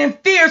walking in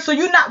fear. So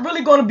you're not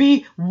really going to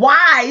be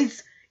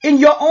wise in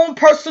your own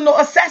personal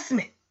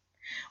assessment.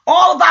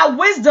 All of our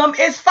wisdom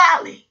is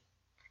folly.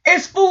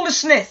 It's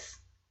foolishness.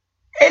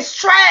 It's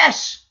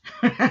trash.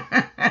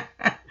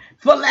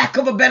 For lack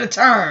of a better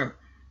term.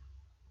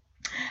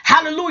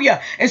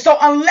 Hallelujah. And so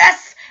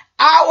unless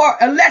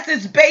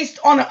it's based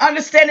on an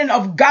understanding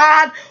of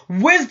God,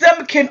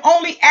 wisdom can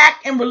only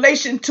act in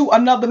relation to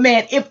another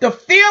man. If the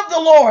fear of the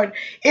Lord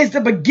is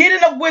the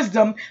beginning of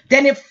wisdom,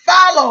 then it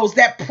follows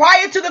that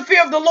prior to the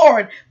fear of the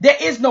Lord, there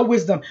is no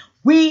wisdom.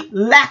 We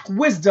lack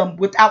wisdom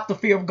without the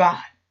fear of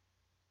God.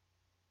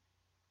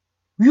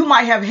 You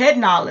might have head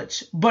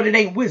knowledge, but it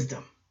ain't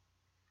wisdom.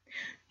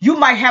 You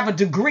might have a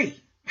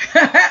degree,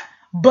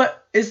 but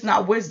it's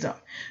not wisdom.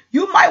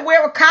 You might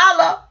wear a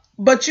collar,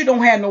 but you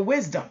don't have no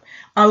wisdom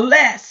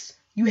unless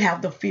you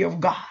have the fear of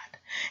God.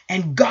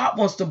 And God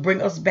wants to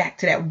bring us back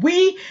to that.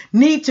 We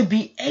need to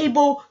be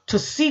able to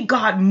see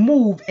God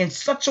move in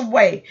such a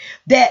way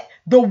that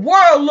the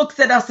world looks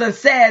at us and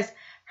says,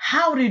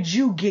 how did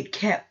you get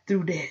kept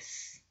through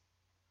this?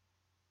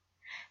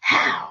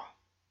 How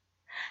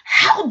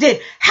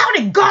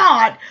did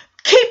God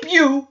keep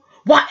you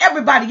while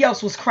everybody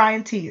else was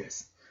crying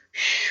tears?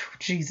 Whew,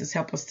 Jesus,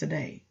 help us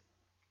today.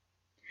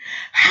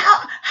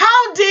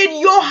 How did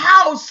your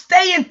house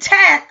stay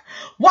intact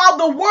while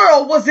the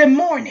world was in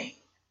mourning?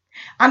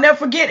 I'll never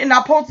forget, and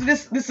I posted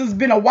this has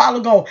been a while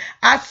ago.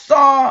 I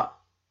saw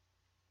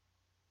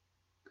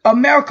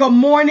America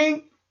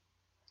mourning,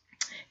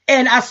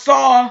 and I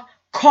saw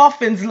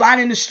coffins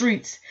lining the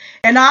streets,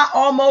 and I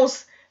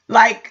almost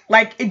I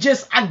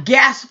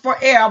gasped for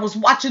air. I was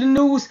watching the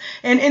news,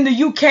 and in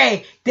the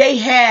UK, they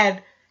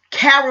had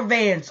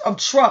caravans of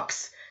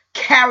trucks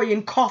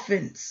carrying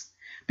coffins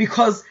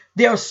because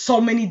there are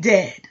so many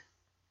dead.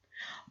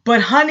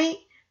 But honey,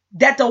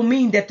 that don't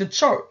mean that the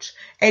church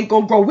ain't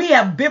gonna grow. We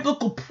have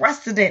biblical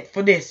precedent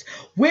for this.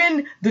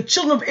 When the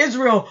children of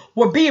Israel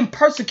were being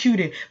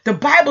persecuted, the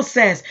Bible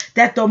says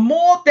that the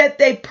more that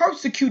they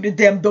persecuted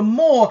them, the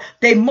more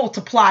they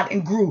multiplied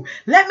and grew.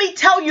 Let me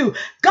tell you,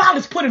 God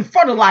is putting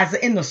fertilizer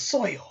in the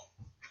soil.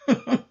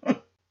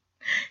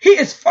 He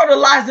is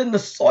fertilizing the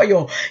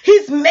soil.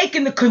 He's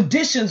making the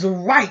conditions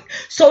right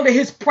so that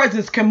his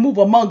presence can move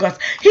among us.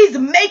 He's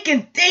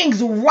making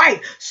things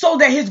right so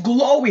that his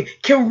glory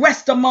can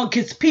rest among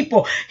his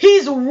people.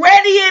 He's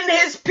readying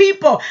his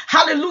people,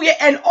 hallelujah,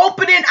 and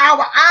opening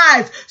our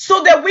eyes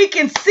so that we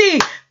can see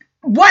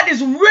what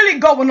is really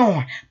going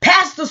on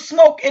past the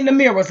smoke in the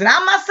mirrors. And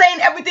I'm not saying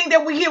everything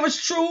that we hear is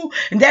true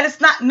and that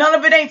it's not, none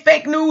of it ain't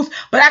fake news,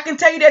 but I can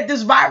tell you that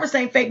this virus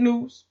ain't fake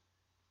news.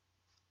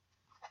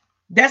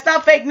 That's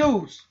not fake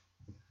news.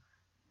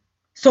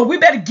 So we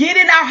better get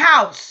in our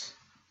house.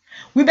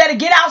 We better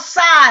get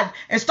outside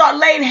and start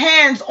laying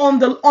hands on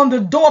the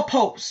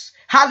doorposts.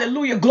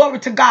 Hallelujah. Glory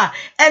to God.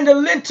 And the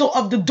lintel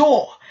of the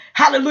door.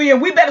 Hallelujah.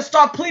 We better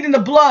start pleading the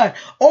blood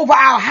over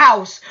our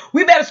house.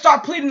 We better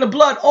start pleading the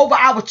blood over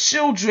our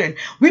children.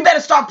 We better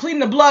start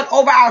pleading the blood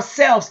over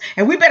ourselves.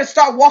 And we better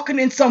start walking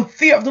in some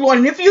fear of the Lord.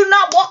 And if you're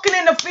not walking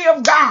in the fear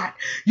of God,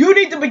 you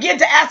need to begin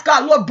to ask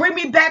God, Lord, bring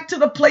me back to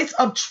the place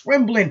of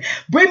trembling.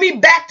 Bring me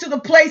back to the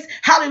place,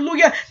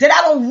 hallelujah, that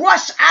I don't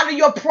rush out of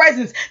your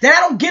presence, that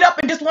I don't get up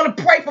and just want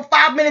to pray for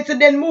 5 minutes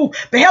and then move.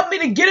 But help me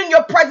to get in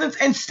your presence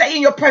and stay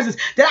in your presence,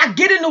 that I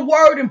get in the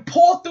word and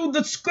pour through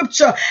the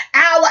scripture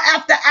hour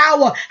after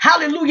hour,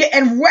 hallelujah,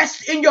 and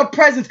rest in your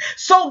presence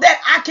so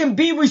that I can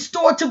be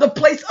restored to the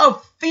place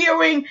of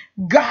fearing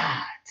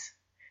God.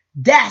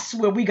 That's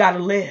where we got to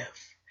live,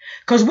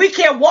 because we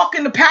can't walk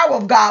in the power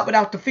of God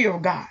without the fear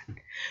of God.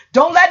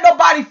 Don't let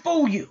nobody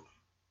fool you.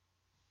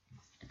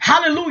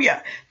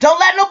 Hallelujah. Don't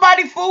let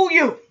nobody fool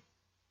you.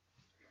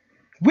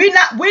 We're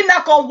not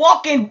going to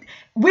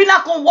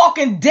walk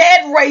in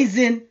dead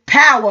raising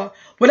power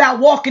without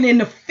walking in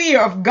the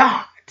fear of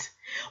God,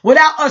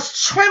 without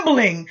us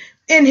trembling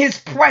in his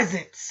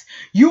presence.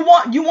 You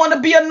want to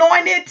be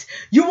anointed?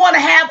 You want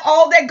to have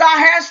all that God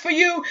has for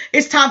you?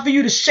 It's time for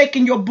you to shake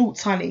in your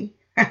boots, honey.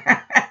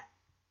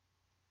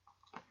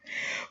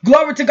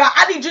 Glory to God.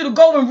 I need you to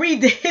go and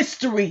read the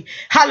history.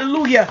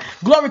 Hallelujah.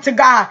 Glory to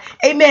God.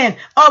 Amen.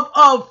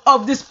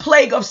 Of this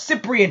plague of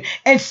Cyprian,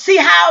 and see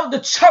how the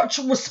church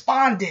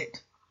responded.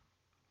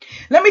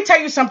 Let me tell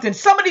you something.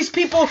 Some of these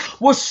people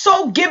were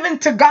so given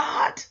to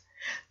God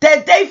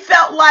that they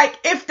felt like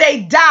if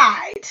they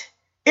died,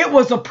 it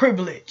was a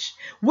privilege.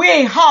 We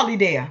ain't hardly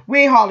there. We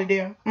ain't hardly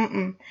there.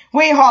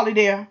 We ain't hardly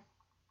there.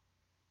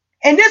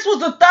 And this was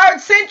the 3rd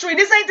century.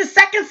 This ain't the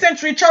 2nd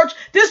century, church.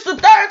 This is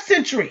the 3rd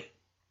century.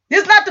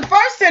 This is not the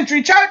 1st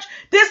century, church.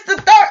 This is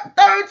the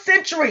third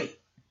century.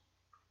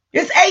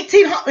 It's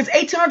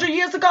 1800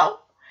 years ago.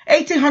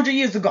 1800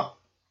 years ago.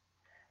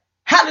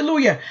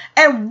 Hallelujah.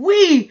 And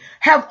we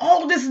have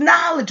all this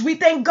knowledge. We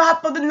thank God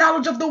for the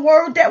knowledge of the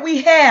word that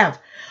we have.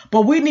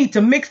 But we need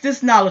to mix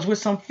this knowledge with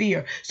some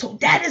fear. So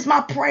that is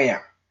my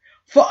prayer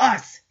for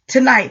us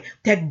tonight,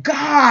 that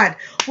God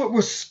will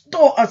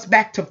restore us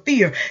back to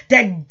fear,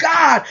 that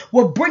God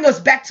will bring us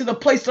back to the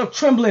place of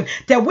trembling,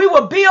 that we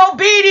will be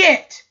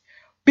obedient,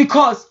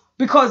 because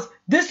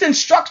this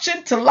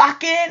instruction to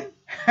lock in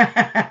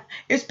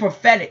is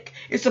prophetic.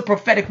 It's a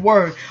prophetic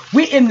word.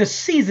 We in the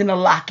season of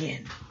lock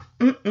in.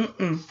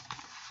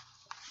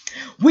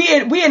 We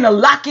in the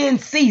lock in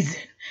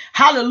season.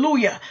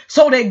 Hallelujah.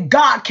 So that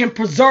God can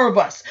preserve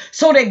us,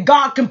 so that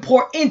God can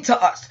pour into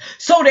us,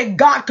 so that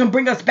God can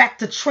bring us back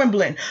to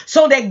trembling,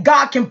 so that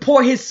God can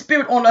pour his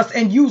spirit on us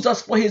and use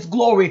us for his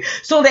glory,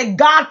 so that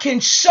God can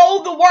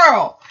show the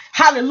world,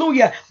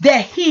 hallelujah,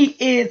 that he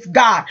is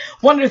God.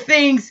 One of the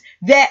things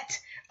that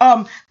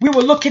we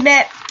were looking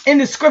at in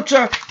the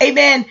scripture,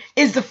 amen,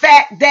 is the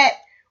fact that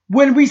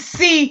when we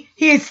see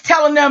he is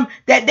telling them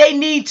that they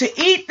need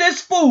to eat this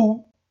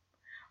food,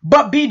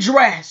 but be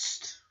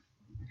dressed.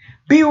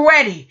 Be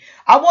ready.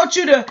 I want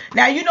you to,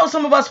 now, you know,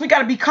 some of us, we got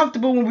to be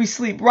comfortable when we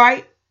sleep,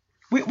 right?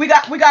 We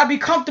got to be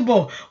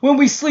comfortable when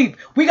we sleep.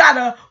 We got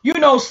to, you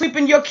know, sleep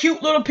in your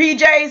cute little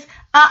PJs.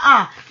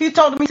 He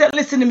told me, he said,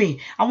 listen to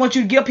me. I want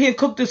you to get up here and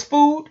cook this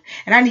food.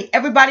 And I need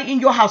everybody in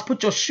your house,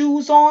 put your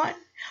shoes on,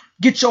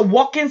 get your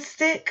walking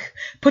stick,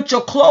 put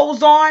your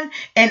clothes on.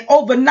 And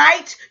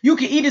overnight, you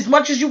can eat as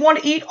much as you want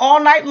to eat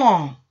all night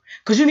long.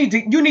 Because you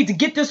need to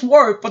get this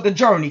word for the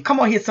journey. Come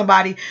on here,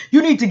 somebody.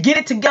 You need to get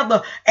it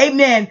together,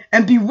 amen,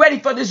 and be ready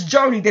for this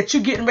journey that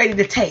you're getting ready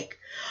to take.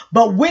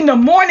 But when the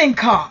morning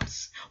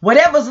comes,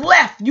 whatever's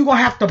left, you're going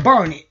to have to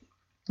burn it.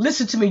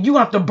 Listen to me. You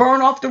have to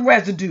burn off the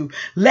residue.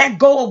 Let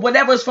go of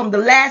whatever's from the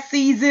last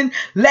season.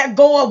 Let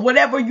go of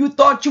whatever you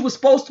thought you were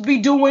supposed to be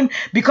doing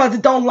because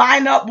it don't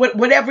line up with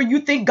whatever you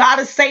think God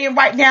is saying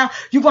right now.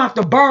 You're going to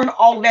have to burn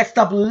all that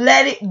stuff.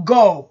 Let it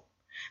go.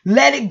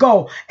 Let it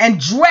go. And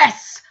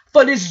dress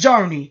for this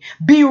journey.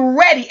 Be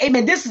ready.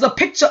 Amen. This is a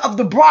picture of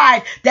the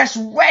bride that's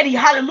ready.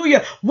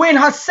 Hallelujah. When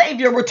her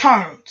Savior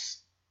returns.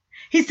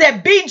 He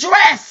said, be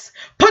dressed.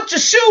 Put your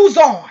shoes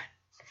on.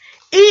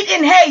 Eat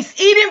in haste.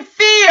 Eat in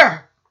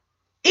fear.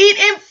 Eat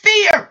in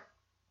fear.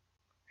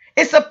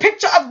 It's a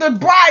picture of the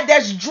bride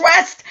that's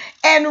dressed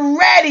and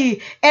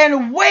ready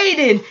and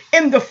waiting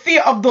in the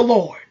fear of the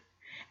Lord.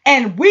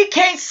 And we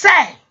can't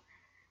say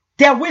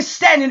that we're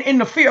standing in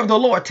the fear of the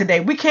Lord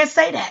today. We can't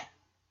say that.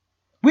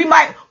 We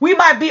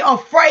might be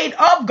afraid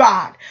of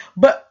God,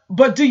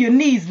 but do your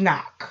knees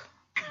knock?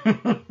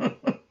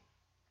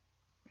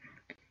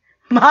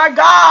 My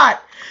God,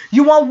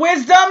 you want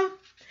wisdom?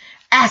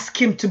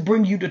 Ask him to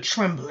bring you to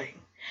trembling.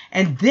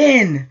 And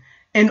then,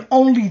 and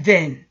only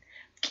then,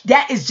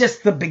 that is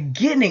just the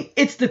beginning.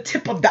 It's the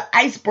tip of the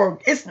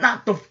iceberg. It's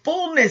not the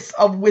fullness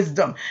of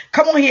wisdom.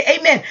 Come on here.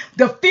 Amen.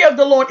 The fear of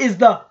the Lord is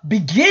the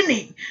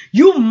beginning.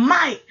 You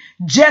might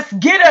just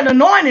get an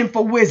anointing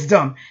for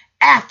wisdom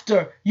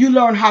after you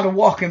learn how to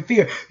walk in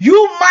fear.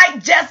 You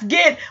might just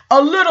get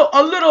a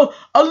little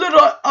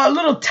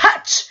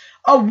touch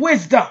of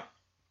wisdom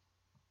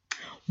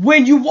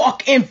when you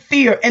walk in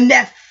fear, and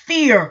that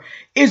fear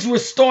is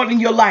restored in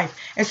your life.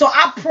 And so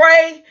I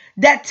pray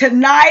that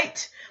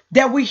tonight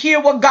that we hear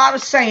what God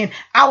is saying.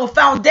 Our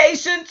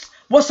foundations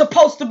were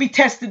supposed to be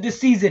tested this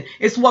season.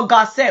 It's what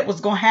God said was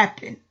going to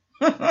happen.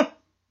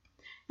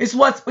 It's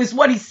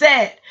what he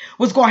said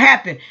was going to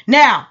happen.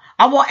 Now,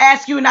 I want to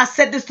ask you, and I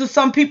said this to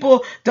some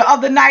people the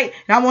other night,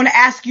 and I want to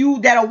ask you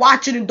that are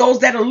watching and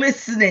those that are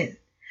listening.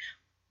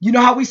 You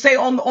know how we say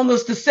on the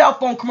cell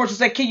phone commercial,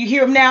 say, can you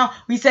hear him now?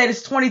 We said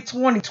it's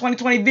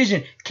 2020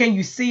 vision. Can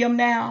you see him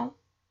now?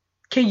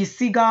 Can you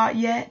see God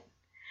yet?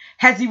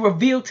 Has he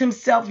revealed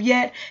himself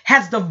yet?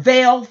 Has the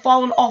veil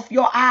fallen off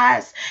your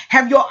eyes?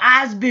 Have your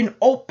eyes been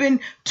open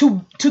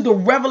to the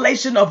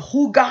revelation of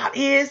who God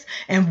is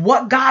and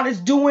what God is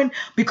doing?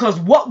 Because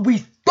what we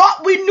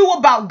thought we knew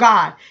about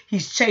God,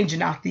 he's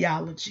changing our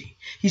theology.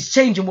 He's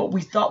changing what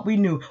we thought we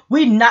knew.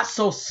 We're not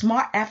so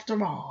smart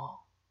after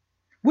all.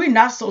 We're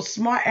not so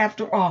smart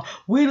after all.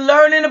 We're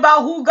learning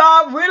about who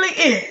God really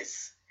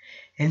is.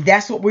 And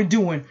that's what we're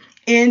doing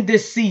in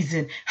this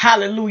season.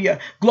 Hallelujah.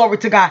 Glory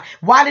to God.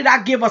 Why did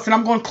I give us, and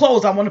I'm going to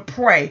close, I want to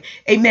pray.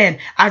 Amen.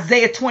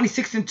 Isaiah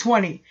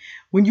 26:20.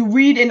 When you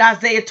read in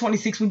Isaiah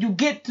 26, when you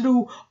get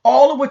through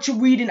all of what you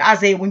read in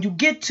Isaiah, when you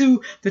get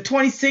to the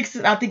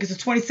 26th, I think it's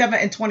the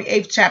 27th and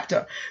 28th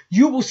chapter,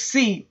 you will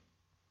see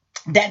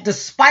that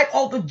despite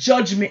all the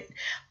judgment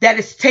that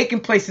is taking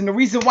place, and the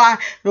reason why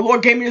the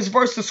Lord gave me this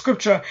verse of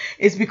scripture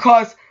is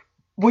because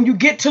when you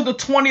get to the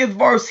 20th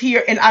verse here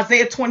in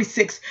Isaiah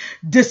 26,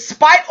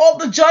 despite all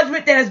the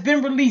judgment that has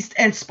been released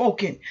and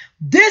spoken,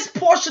 this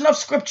portion of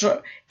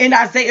scripture in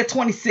Isaiah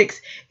 26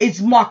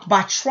 is marked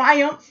by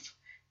triumph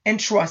and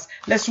trust.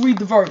 Let's read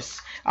the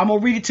verse. I'm going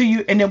to read it to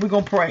you and then we're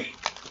going to pray.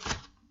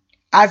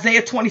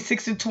 Isaiah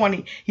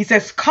 26:20. He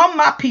says, come,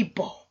 my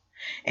people,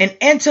 and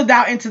enter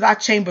thou into thy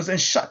chambers and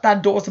shut thy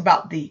doors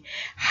about thee.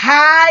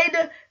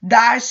 Hide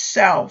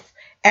thyself,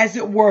 as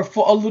it were,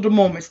 for a little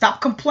moment.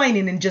 Stop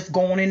complaining and just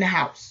go on in the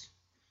house.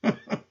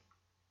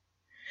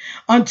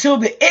 Until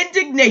the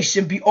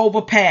indignation be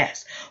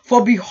overpassed.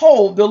 For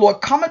behold, the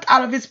Lord cometh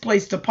out of his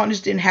place to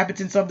punish the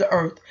inhabitants of the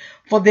earth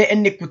for their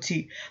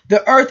iniquity.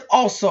 The earth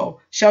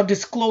also shall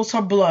disclose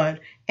her blood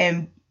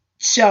and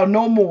shall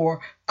no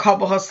more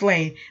cover her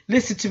slain.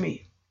 Listen to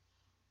me.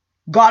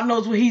 God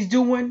knows what he's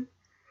doing.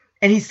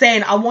 And he's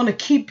saying, I want to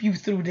keep you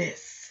through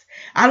this.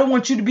 I don't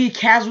want you to be a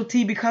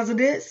casualty because of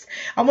this.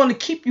 I want to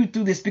keep you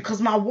through this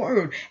because my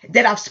word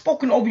that I've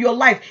spoken over your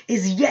life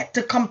is yet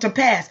to come to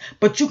pass.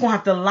 But you're going to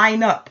have to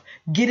line up.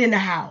 Get in the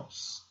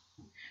house.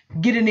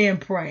 Get in there and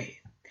pray.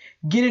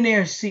 Get in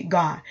there and seek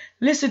God.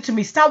 Listen to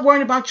me. Stop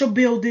worrying about your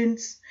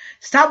buildings.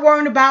 Stop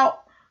worrying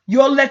about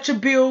your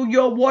electric bill,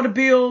 your water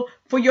bill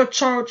for your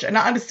church. And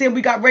I understand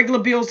we got regular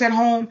bills at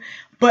home.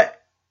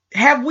 But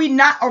have we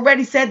not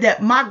already said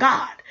that my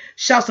God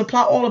shall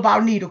supply all of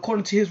our need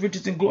according to his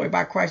riches and glory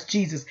by Christ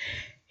Jesus?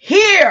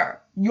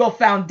 Here, your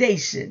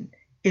foundation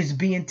is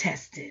being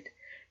tested.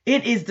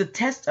 It is the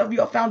test of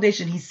your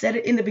foundation. He said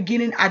it in the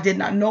beginning. I did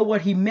not know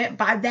what he meant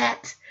by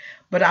that,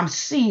 but I'm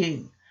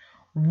seeing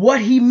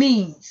what he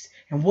means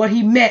and what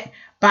he meant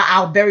by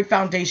our very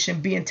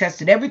foundation being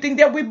tested. Everything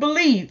that we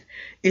believe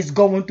is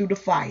going through the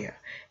fire.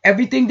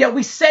 Everything that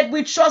we said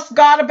we trust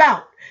God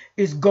about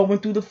is going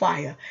through the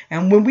fire.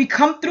 And when we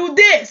come through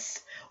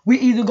this, we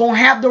either going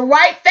to have the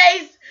right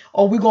faith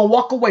or we're going to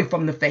walk away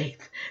from the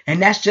faith.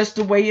 And that's just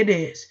the way it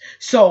is.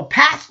 So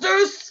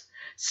pastors,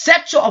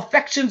 set your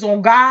affections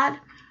on God.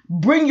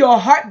 Bring your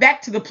heart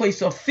back to the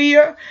place of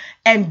fear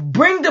and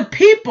bring the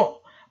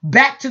people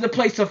back to the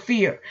place of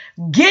fear.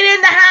 Get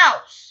in the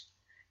house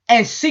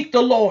and seek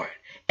the Lord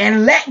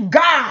and let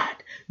God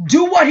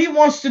do what he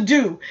wants to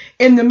do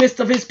in the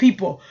midst of his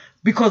people.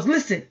 Because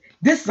listen,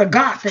 this is a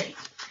God thing.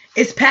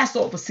 It's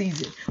Passover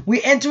season.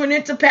 We're entering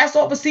into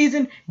Passover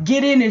season.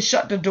 Get in and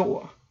shut the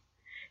door.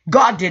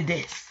 God did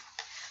this.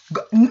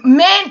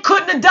 Man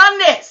couldn't have done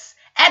this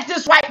at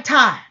this right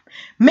time.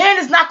 Man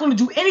is not going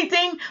to do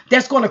anything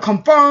that's going to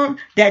confirm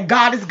that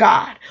God is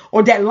God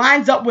or that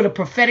lines up with a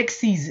prophetic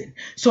season.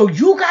 So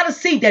you got to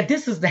see that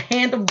this is the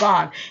hand of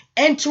God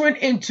entering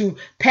into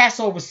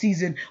Passover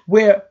season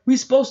where we're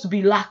supposed to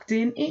be locked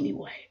in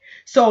anyway.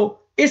 So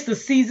it's the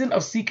season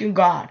of seeking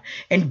God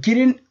and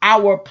getting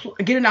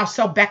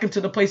ourselves back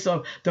into the place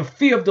of the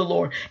fear of the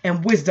Lord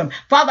and wisdom.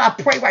 Father, I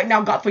pray right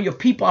now, God, for your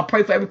people. I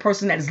pray for every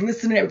person that is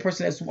listening, every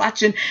person that's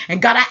watching.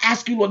 And God, I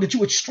ask you, Lord, that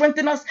you would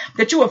strengthen us,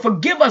 that you would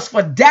forgive us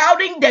for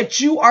doubting that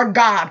you are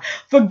God.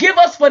 Forgive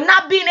us for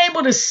not being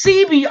able to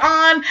see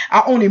beyond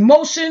our own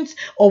emotions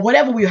or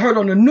whatever we heard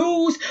on the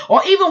news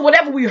or even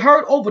whatever we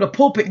heard over the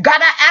pulpit.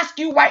 God, I ask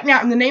you right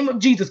now in the name of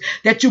Jesus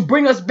that you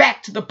bring us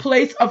back to the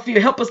place of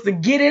fear. Help us to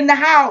get in the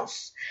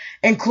house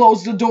and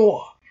close the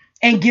door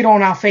and get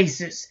on our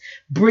faces.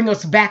 Bring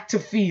us back to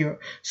fear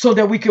so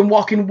that we can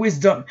walk in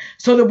wisdom,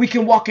 so that we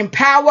can walk in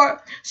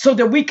power, so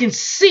that we can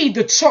see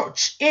the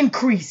church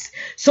increase,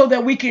 so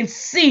that we can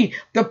see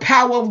the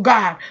power of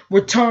God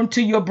return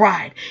to your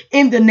bride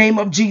in the name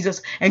of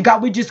Jesus. And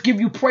God, we just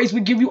give you praise.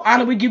 We give you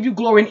honor. We give you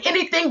glory. And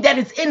anything that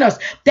is in us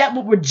that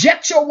will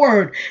reject your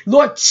word,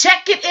 Lord,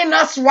 check it in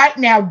us right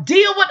now.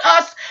 Deal with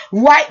us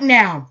right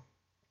now.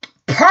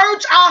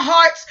 Purge our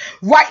hearts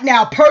right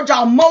now. Purge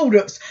our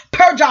motives.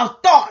 Purge our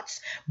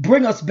thoughts.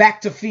 Bring us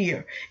back to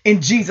fear.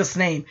 In Jesus'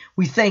 name,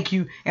 we thank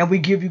you and we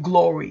give you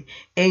glory.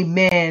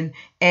 Amen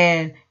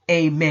and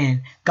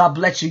amen. God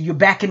bless you. You're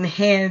back in the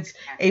hands,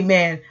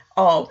 amen,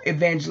 of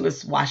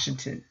Evangelist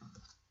Washington.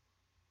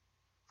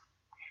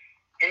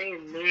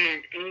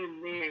 Amen.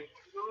 Amen.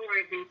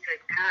 Glory be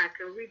to God.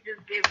 Can we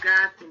just give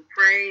God some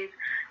praise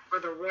for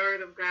the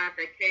word of God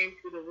that came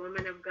through the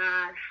woman of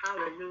God?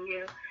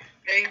 Hallelujah.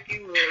 Thank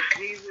you, Lord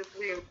Jesus.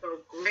 We are so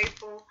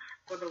grateful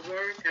for the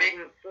word that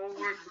went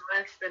forward.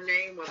 Bless the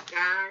name of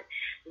God.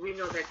 We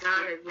know that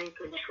God is in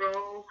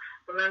control.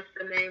 Bless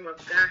the name of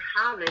God.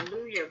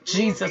 Hallelujah.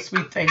 Jesus,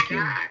 we thank you.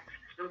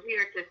 I'm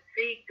here to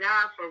seek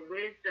God for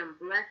wisdom.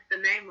 Bless the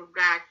name of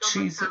God.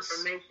 So much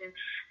confirmation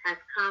has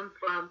come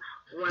from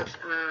what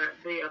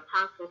the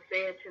apostle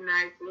said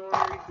tonight.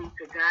 Glory be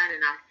to God,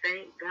 and I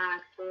thank God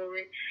for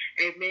it.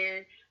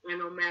 Amen. And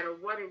no matter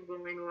what is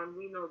going on,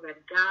 we know that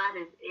God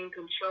is in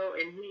control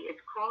and he is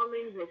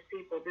calling his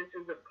people. This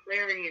is a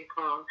clarion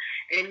call.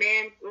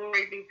 Amen.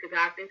 Glory be to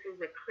God. This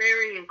is a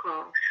clarion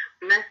call.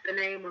 Bless the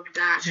name of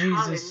God.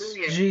 Jesus,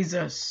 hallelujah.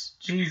 Jesus.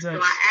 So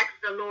I ask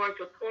the Lord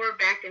to pour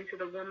back into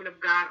the woman of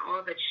God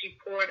all that she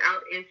poured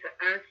out into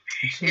us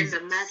in the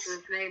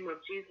matchless name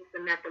of Jesus,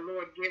 and that the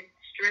Lord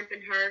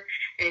strengthen her.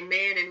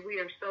 Amen. And we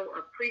are so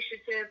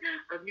appreciative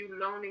of you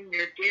loaning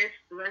your gifts.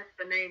 Bless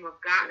the name of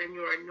God and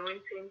your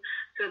anointing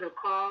to the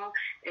call.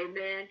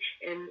 Amen.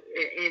 And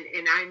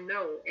I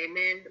know,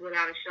 amen,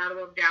 without a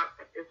shadow of doubt,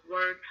 that this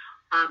word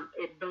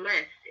it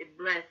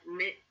blessed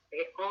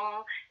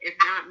all, if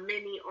not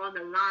many, on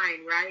the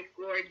line, right?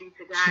 Glory be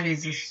to God.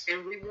 Jesus.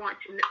 And we want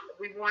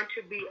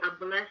to be a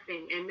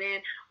blessing.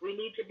 Amen. We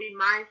need to be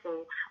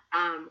mindful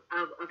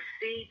of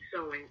seed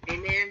sowing.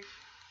 Amen.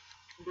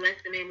 Bless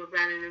the name of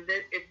God. And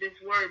if this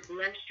word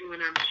blessed you,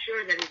 and I'm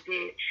sure that it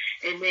did,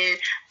 and then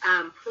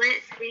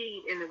plant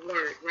seed in the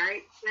word,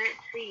 right? Plant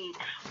seed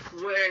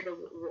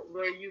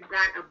where you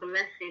got a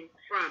blessing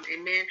from.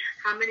 Amen.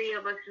 How many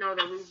of us know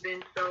that we've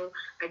been so,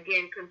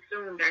 again,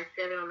 consumed? I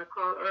said it on the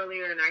call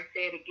earlier, and I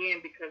say it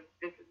again because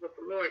this is what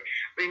the Lord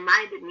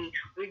reminded me.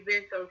 We've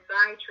been so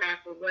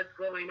sidetracked with what's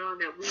going on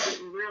that we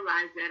didn't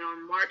realize that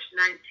on March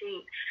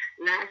 19th,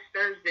 last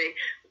Thursday,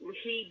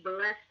 he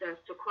blessed us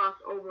to cross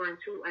over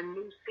into a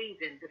new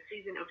season, the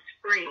season of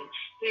spring.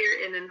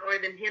 Here in the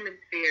Northern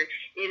Hemisphere,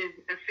 it is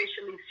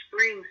officially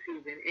spring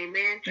season.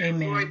 Amen?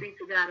 Amen. Glory be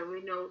to God. And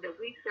we know that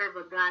we serve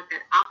a God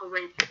that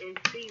operates in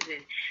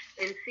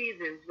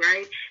seasons,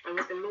 right? And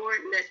with the Lord,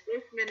 let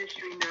this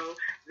ministry know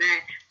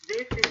that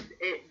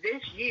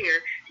this year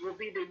will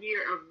be the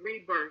year of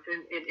rebirth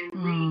and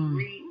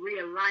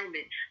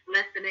realignment.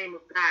 Bless the name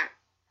of God.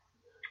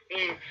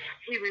 And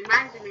he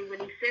reminded me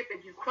when he said that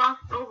you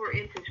crossed over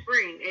into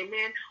spring.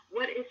 Amen.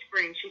 What is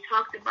spring? She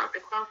talked about the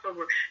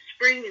crossover.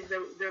 Spring is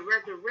the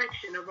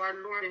resurrection of our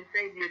Lord and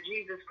Savior,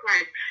 Jesus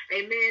Christ.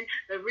 Amen.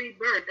 The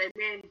rebirth.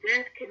 Amen.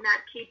 Death could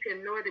not keep him,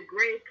 nor the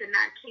grave could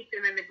not keep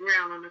him in the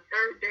ground. On the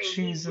third day,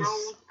 Jesus. He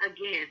rose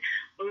again.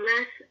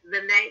 Bless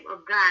the name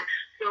of God.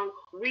 So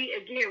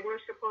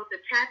we're supposed to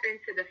tap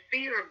into the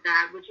fear of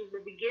God, which is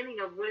the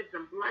beginning of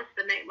wisdom. Bless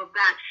the name of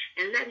God.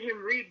 And let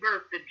him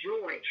rebirth the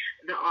joy.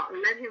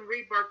 Let him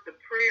rebirth the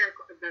prayer,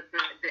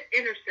 the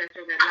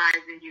intercessor that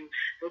lies in you,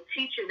 the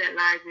teacher that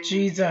lies in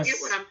Jesus. You. You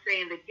get what I'm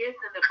saying? The gifts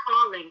and the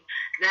callings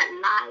that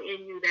lie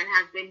in you that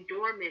have been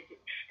dormant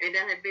and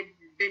that have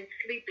been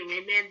sleeping.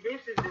 Amen.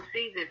 This is the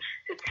season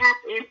to tap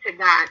into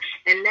God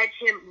and let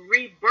him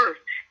rebirth.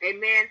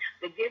 Amen.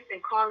 The gift and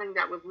calling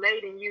that was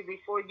laid in you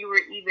before you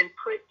were even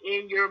put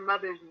in your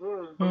mother's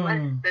womb.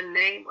 Bless the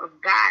name of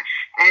God.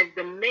 As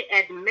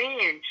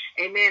man,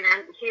 amen.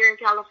 I'm here in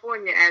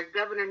California, as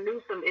Governor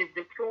Newsom is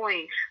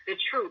deploying the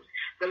troops,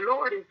 the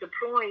Lord is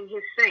deploying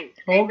his saints.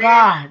 Oh, amen.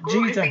 God,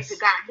 Glory Jesus. be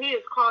to God. He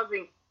is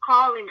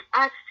calling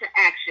us to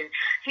action.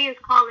 He is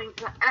calling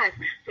to us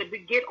to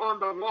get on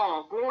the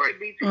wall. Glory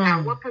be to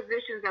God. What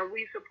positions are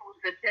we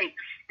supposed to take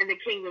in the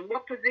kingdom?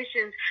 What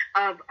positions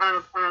of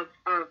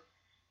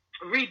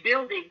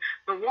rebuilding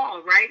the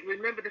wall, right?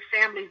 Remember the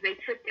families, they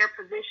took their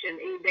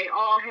position. They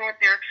all had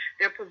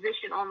their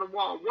position on the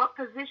wall. What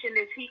position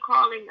is he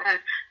calling us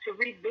to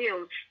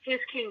rebuild his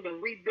kingdom,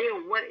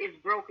 rebuild what is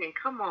broken?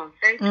 Come on.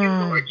 Thank you,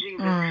 Lord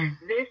Jesus.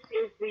 This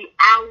is the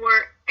hour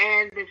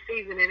and the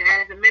season. And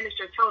as the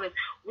minister told us,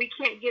 we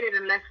can't get it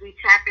unless we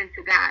tap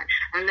into God,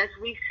 unless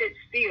we sit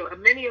still.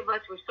 And many of us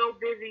were so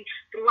busy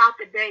throughout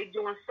the day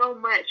doing so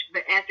much,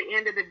 but at the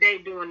end of the day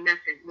doing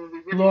nothing. When we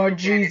really Lord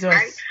Jesus. It,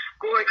 right?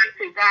 Glory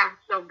be to God.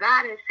 So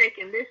God has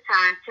taken this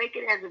time, take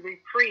it as a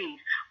reprieve.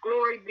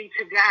 Glory be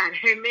to God.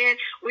 Amen.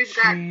 We've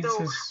got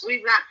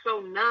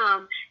so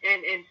numb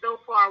and so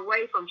far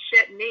away from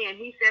shutting in.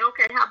 He said,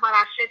 okay, how about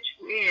I shut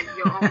you in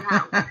your own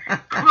house?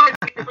 Glory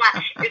be to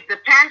God. If the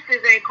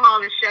pastors ain't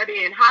calling shut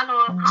in, how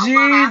about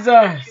I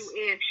shut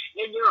you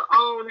in your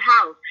own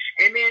house?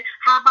 Amen.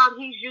 How about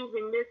he's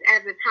using this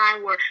as a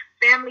time where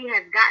family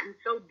has gotten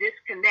so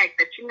disconnected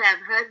that you have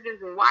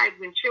husbands and wives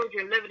and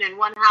children living in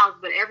one house,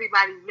 but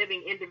everybody's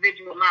living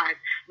individual lives.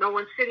 No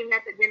one's sitting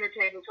at the dinner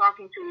table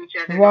talking to each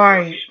other.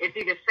 Right. It's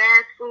either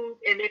fast food,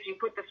 and if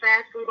you put the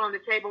fast food on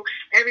the table,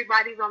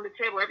 everybody's on the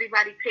table.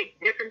 Everybody picks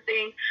different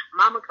things.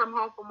 Mama come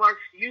home from work,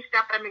 you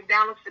stop at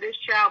McDonald's for this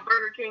child,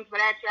 Burger King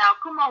for that child.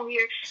 Come on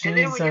here. Jesus. And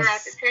then when you're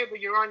at the table,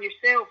 you're on your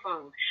cell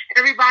phone.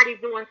 Everybody's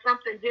doing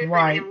something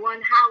different in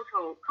one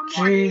household. Come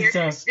on here.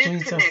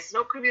 Disconnect.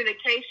 No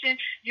communication.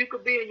 You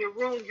could be in your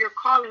room, you're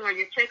calling or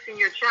you're texting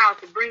your child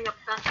to bring up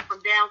something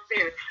from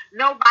downstairs.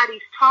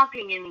 Nobody's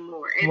talking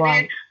anymore. Amen.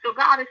 Right. So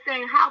God is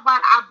saying, how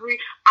about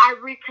I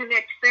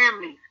reconnect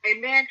families?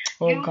 Amen.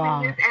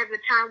 Using this as a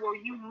time where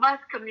you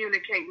must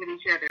communicate with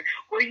each other,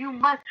 where you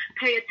must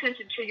pay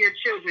attention to your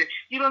children.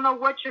 You don't know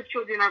what your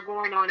children are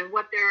going on and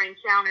what they're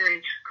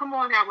encountering. Come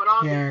on now, with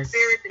all these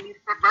spirits and these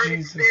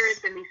perverted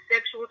spirits and these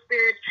sexual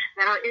spirits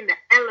that are in the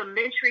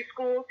elementary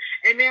schools.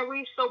 Amen.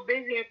 We're so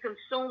busy and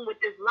consumed with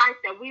this life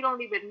that we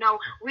don't even know.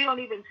 We don't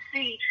even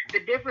see the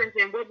difference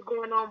in what's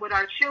going on with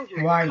our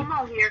children. Right. Come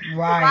on here.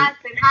 Right. So God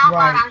said, how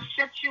about I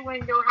shut you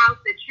in your house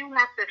that you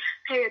have to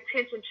pay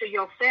attention to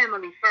your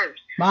family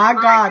first. My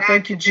God,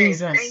 thank you,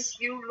 Jesus. Thank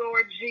you,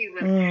 Lord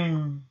Jesus.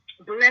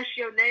 Bless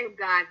your name,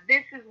 God.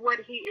 This is what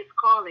he is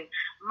calling.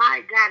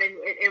 My God.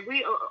 And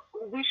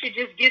we should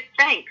just give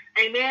thanks.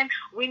 Amen.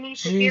 We need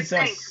to give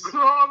thanks.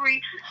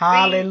 Glory.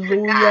 Hallelujah, be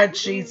to God.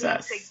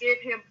 Jesus. We need to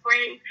give him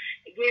praise,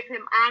 give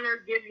him honor,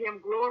 give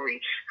him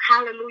glory.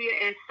 Hallelujah.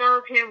 And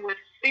serve him with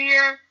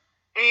fear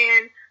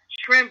and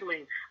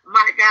trembling.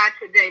 my God,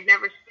 today.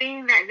 Never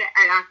seen that. And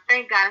I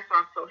thank God. So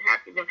I'm so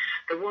happy that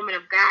the woman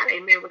of God,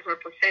 amen, with her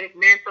prophetic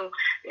mantle,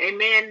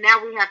 amen. Now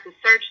we have to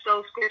search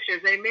those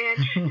scriptures, amen.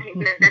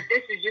 that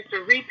this is just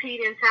a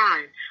repeat in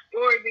time.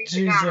 Glory be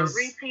to God, a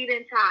repeat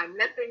in time.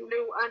 Nothing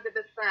new under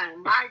the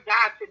sun. My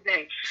God,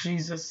 today.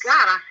 Jesus.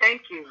 God, I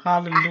thank you.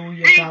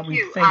 Hallelujah, God.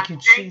 We thank you,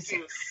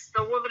 Jesus.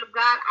 So, woman of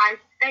God, I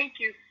thank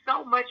you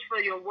so much for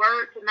your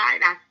word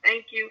tonight. I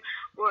thank you,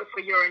 Lord,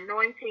 for your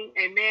anointing.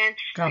 Amen.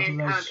 God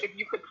bless you. If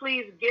you could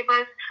please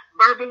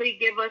verbally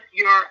give us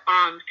your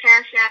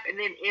Cash App and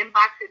then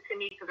inbox it to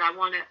me, because I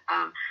want to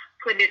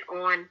put it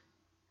on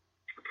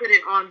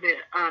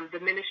the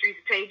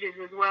ministry's pages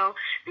as well,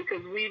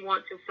 because we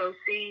want to sow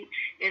seed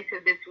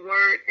into this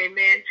word,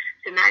 amen,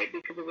 tonight,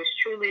 because it was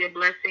truly a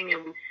blessing,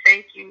 and we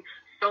thank you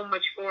so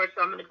much for it.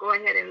 So I'm going to go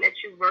ahead and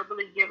let you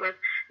verbally give us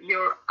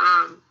your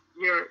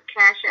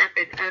Cash App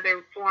and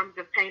other forms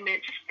of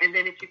payment, and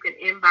then if you can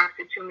inbox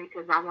it to me,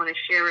 because I want to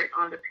share it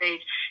on the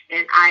page.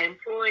 And I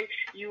employ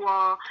you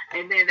all,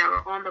 amen, that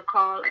are on the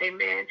call,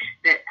 amen,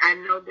 that I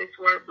know this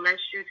word bless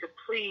you, to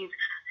please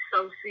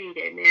sow seed,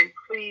 amen.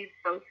 Please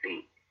sow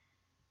seed.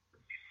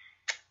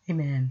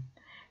 Amen.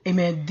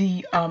 Amen.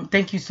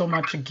 Thank you so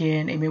much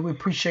again. Amen. We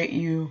appreciate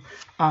you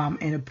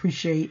and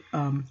appreciate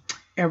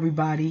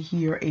everybody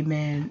here.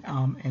 Amen.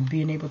 And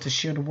being able to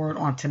share the word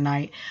on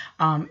tonight.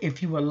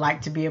 If you would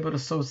like to be able to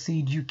sow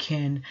seed, you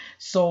can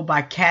sow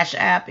by Cash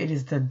App. It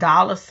is the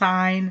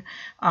 $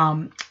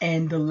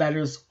 and the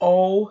letters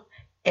OAPN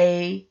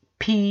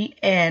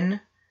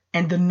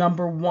and the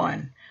number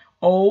 1.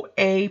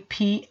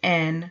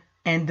 OAPN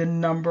and the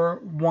number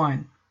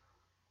 1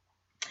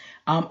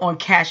 on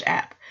Cash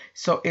App.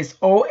 So it's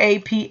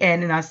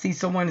OAPN, and I see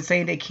someone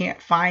saying they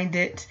can't find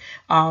it.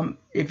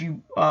 If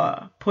you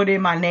put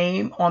in my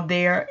name on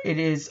there, it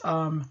is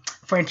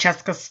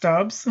Francesca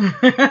Stubbs.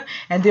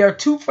 And there are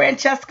 2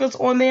 Francescas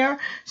on there.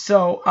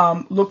 So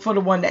look for the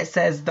one that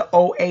says the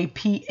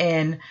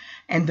OAPN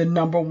and the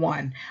number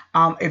 1.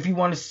 If you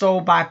want to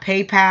sow by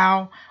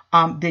PayPal,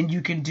 then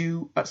you can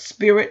do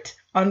spirit_of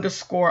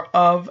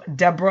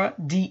Deborah,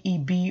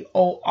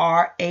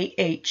 DEBORAH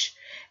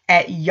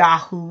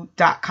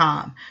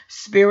 @yahoo.com.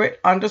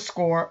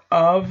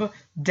 Spirit_of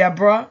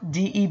Deborah,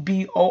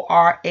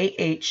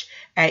 DEBORAH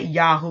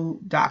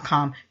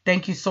 @yahoo.com.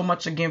 Thank you so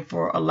much again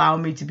for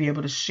allowing me to be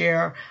able to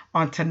share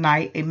on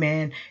tonight.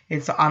 Amen.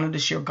 It's an honor to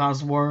share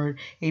God's word.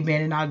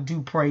 Amen. And I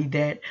do pray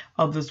that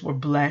others were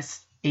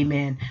blessed.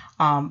 Amen.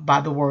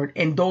 By the word.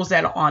 And those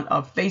that are on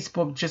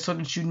Facebook, just so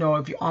that you know,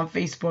 if you're on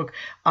Facebook,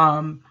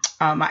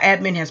 my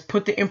admin has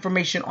put the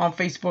information on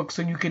Facebook,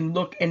 so you can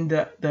look, and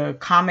the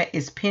comment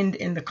is pinned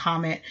in the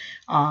comment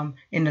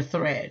in the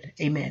thread.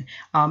 Amen.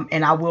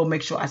 And I will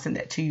make sure I send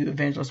that to you,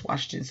 Evangelist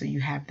Washington, so you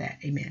have that.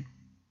 Amen.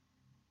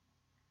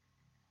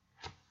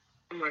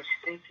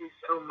 Thank you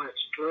so much.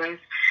 Bless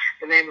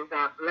the name of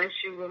God. Bless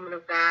you, woman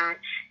of God.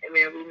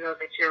 Amen. We know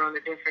that you're on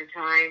a different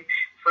time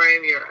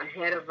frame. You're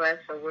ahead of us.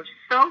 So we're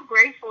so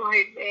grateful,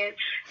 amen,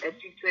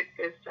 that you took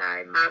this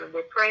time out. And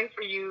we're praying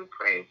for you,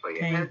 praying for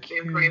your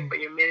husband, praying for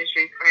your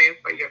ministry, praying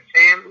for your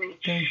family.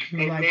 Thank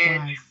you. Amen.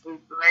 Likewise. We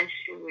bless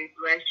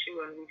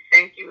you, and we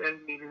thank you, and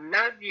we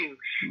love you.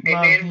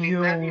 Amen. We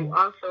love you.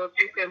 Also, if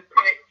you can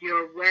put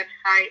your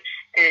website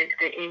and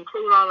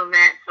include all of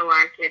that, so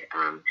I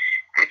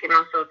can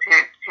also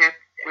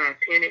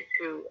pin it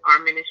to our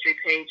ministry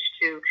page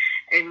too.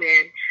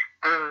 Amen.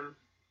 And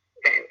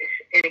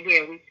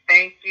again, we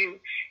thank you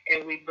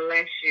and we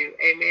bless you.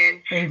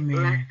 Amen. Amen.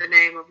 Bless the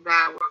name of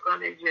God. We're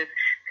going to just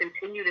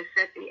continue to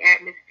set the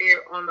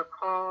atmosphere on the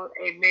call.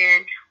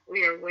 Amen.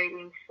 We are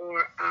waiting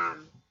for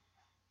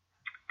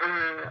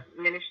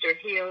Minister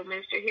Hill.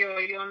 Minister Hill,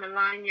 are you on the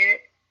line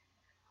yet?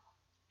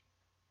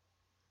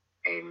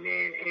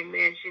 Amen.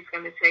 Amen. She's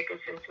going to take us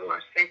into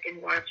our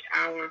second watch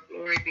hour.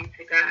 Glory be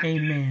to God.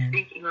 Amen.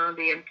 Speaking on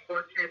the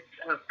importance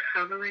of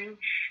covering.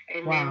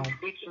 Amen. Wow.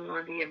 Speaking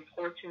on the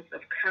importance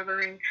of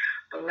covering.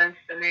 Bless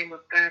the name of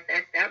God.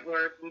 That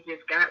word we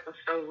just got was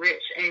so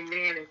rich.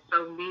 Amen. And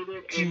so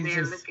needed. Jesus.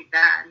 Amen. Look at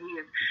God.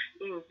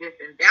 He is just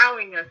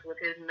endowing us with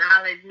his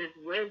knowledge, his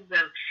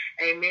wisdom.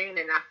 Amen.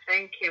 And I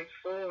thank him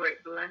for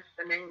it. Bless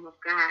the name of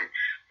God.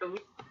 So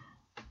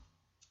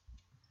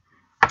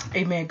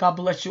Amen. God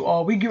bless you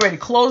all. We get ready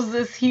to close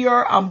this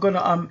here. I'm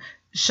gonna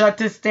shut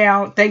this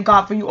down. Thank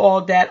God for you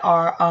all that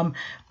are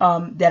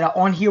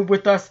on here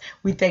with us.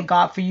 We thank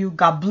God for you.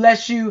 God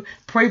bless you.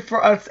 Pray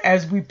for us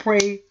as we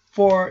pray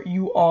for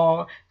you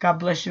all. God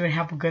bless you and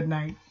have a good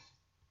night.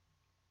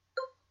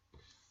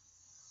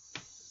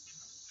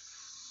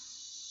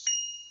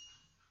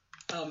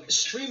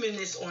 Streaming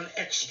this on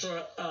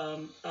extra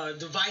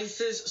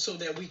devices so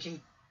that we can.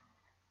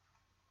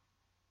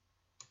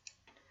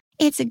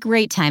 It's a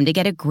great time to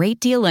get a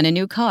great deal on a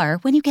new car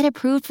when you get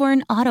approved for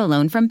an auto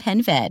loan from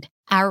PenFed.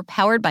 Our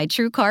Powered by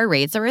True car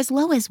rates are as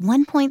low as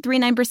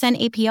 1.39%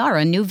 APR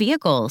on new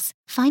vehicles.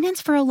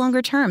 Finance for a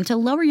longer term to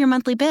lower your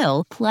monthly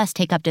bill, plus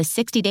take up to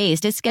 60 days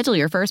to schedule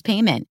your first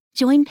payment.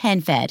 Join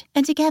PenFed,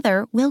 and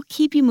together we'll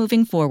keep you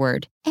moving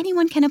forward.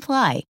 Anyone can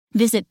apply.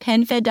 Visit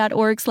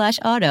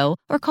PenFed.org/auto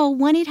or call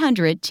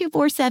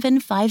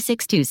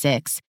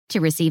 1-800-247-5626. To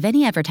receive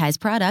any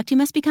advertised product, you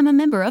must become a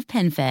member of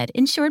PenFed,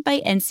 insured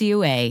by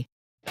NCUA.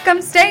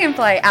 Come stay and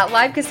play at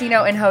Live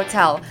Casino and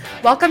Hotel.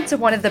 Welcome to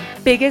one of the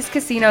biggest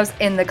casinos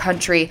in the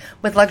country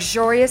with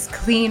luxurious,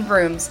 clean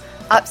rooms,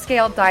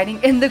 upscale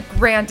dining, and the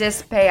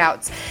grandest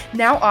payouts.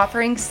 Now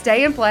offering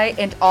stay and play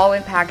and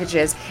all-in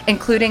packages,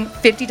 including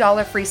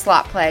 $50 free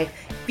slot play,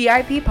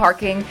 VIP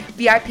parking,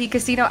 VIP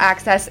casino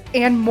access,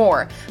 and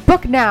more.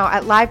 Book now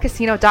at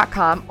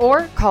livecasino.com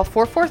or call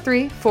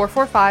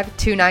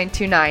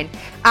 443-445-2929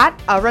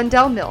 at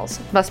Arundel Mills.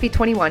 Must be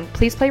 21.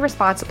 Please play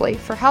responsibly.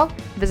 For help,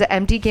 visit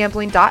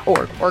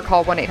mdgambling.org or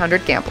call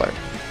 1-800-GAMBLER.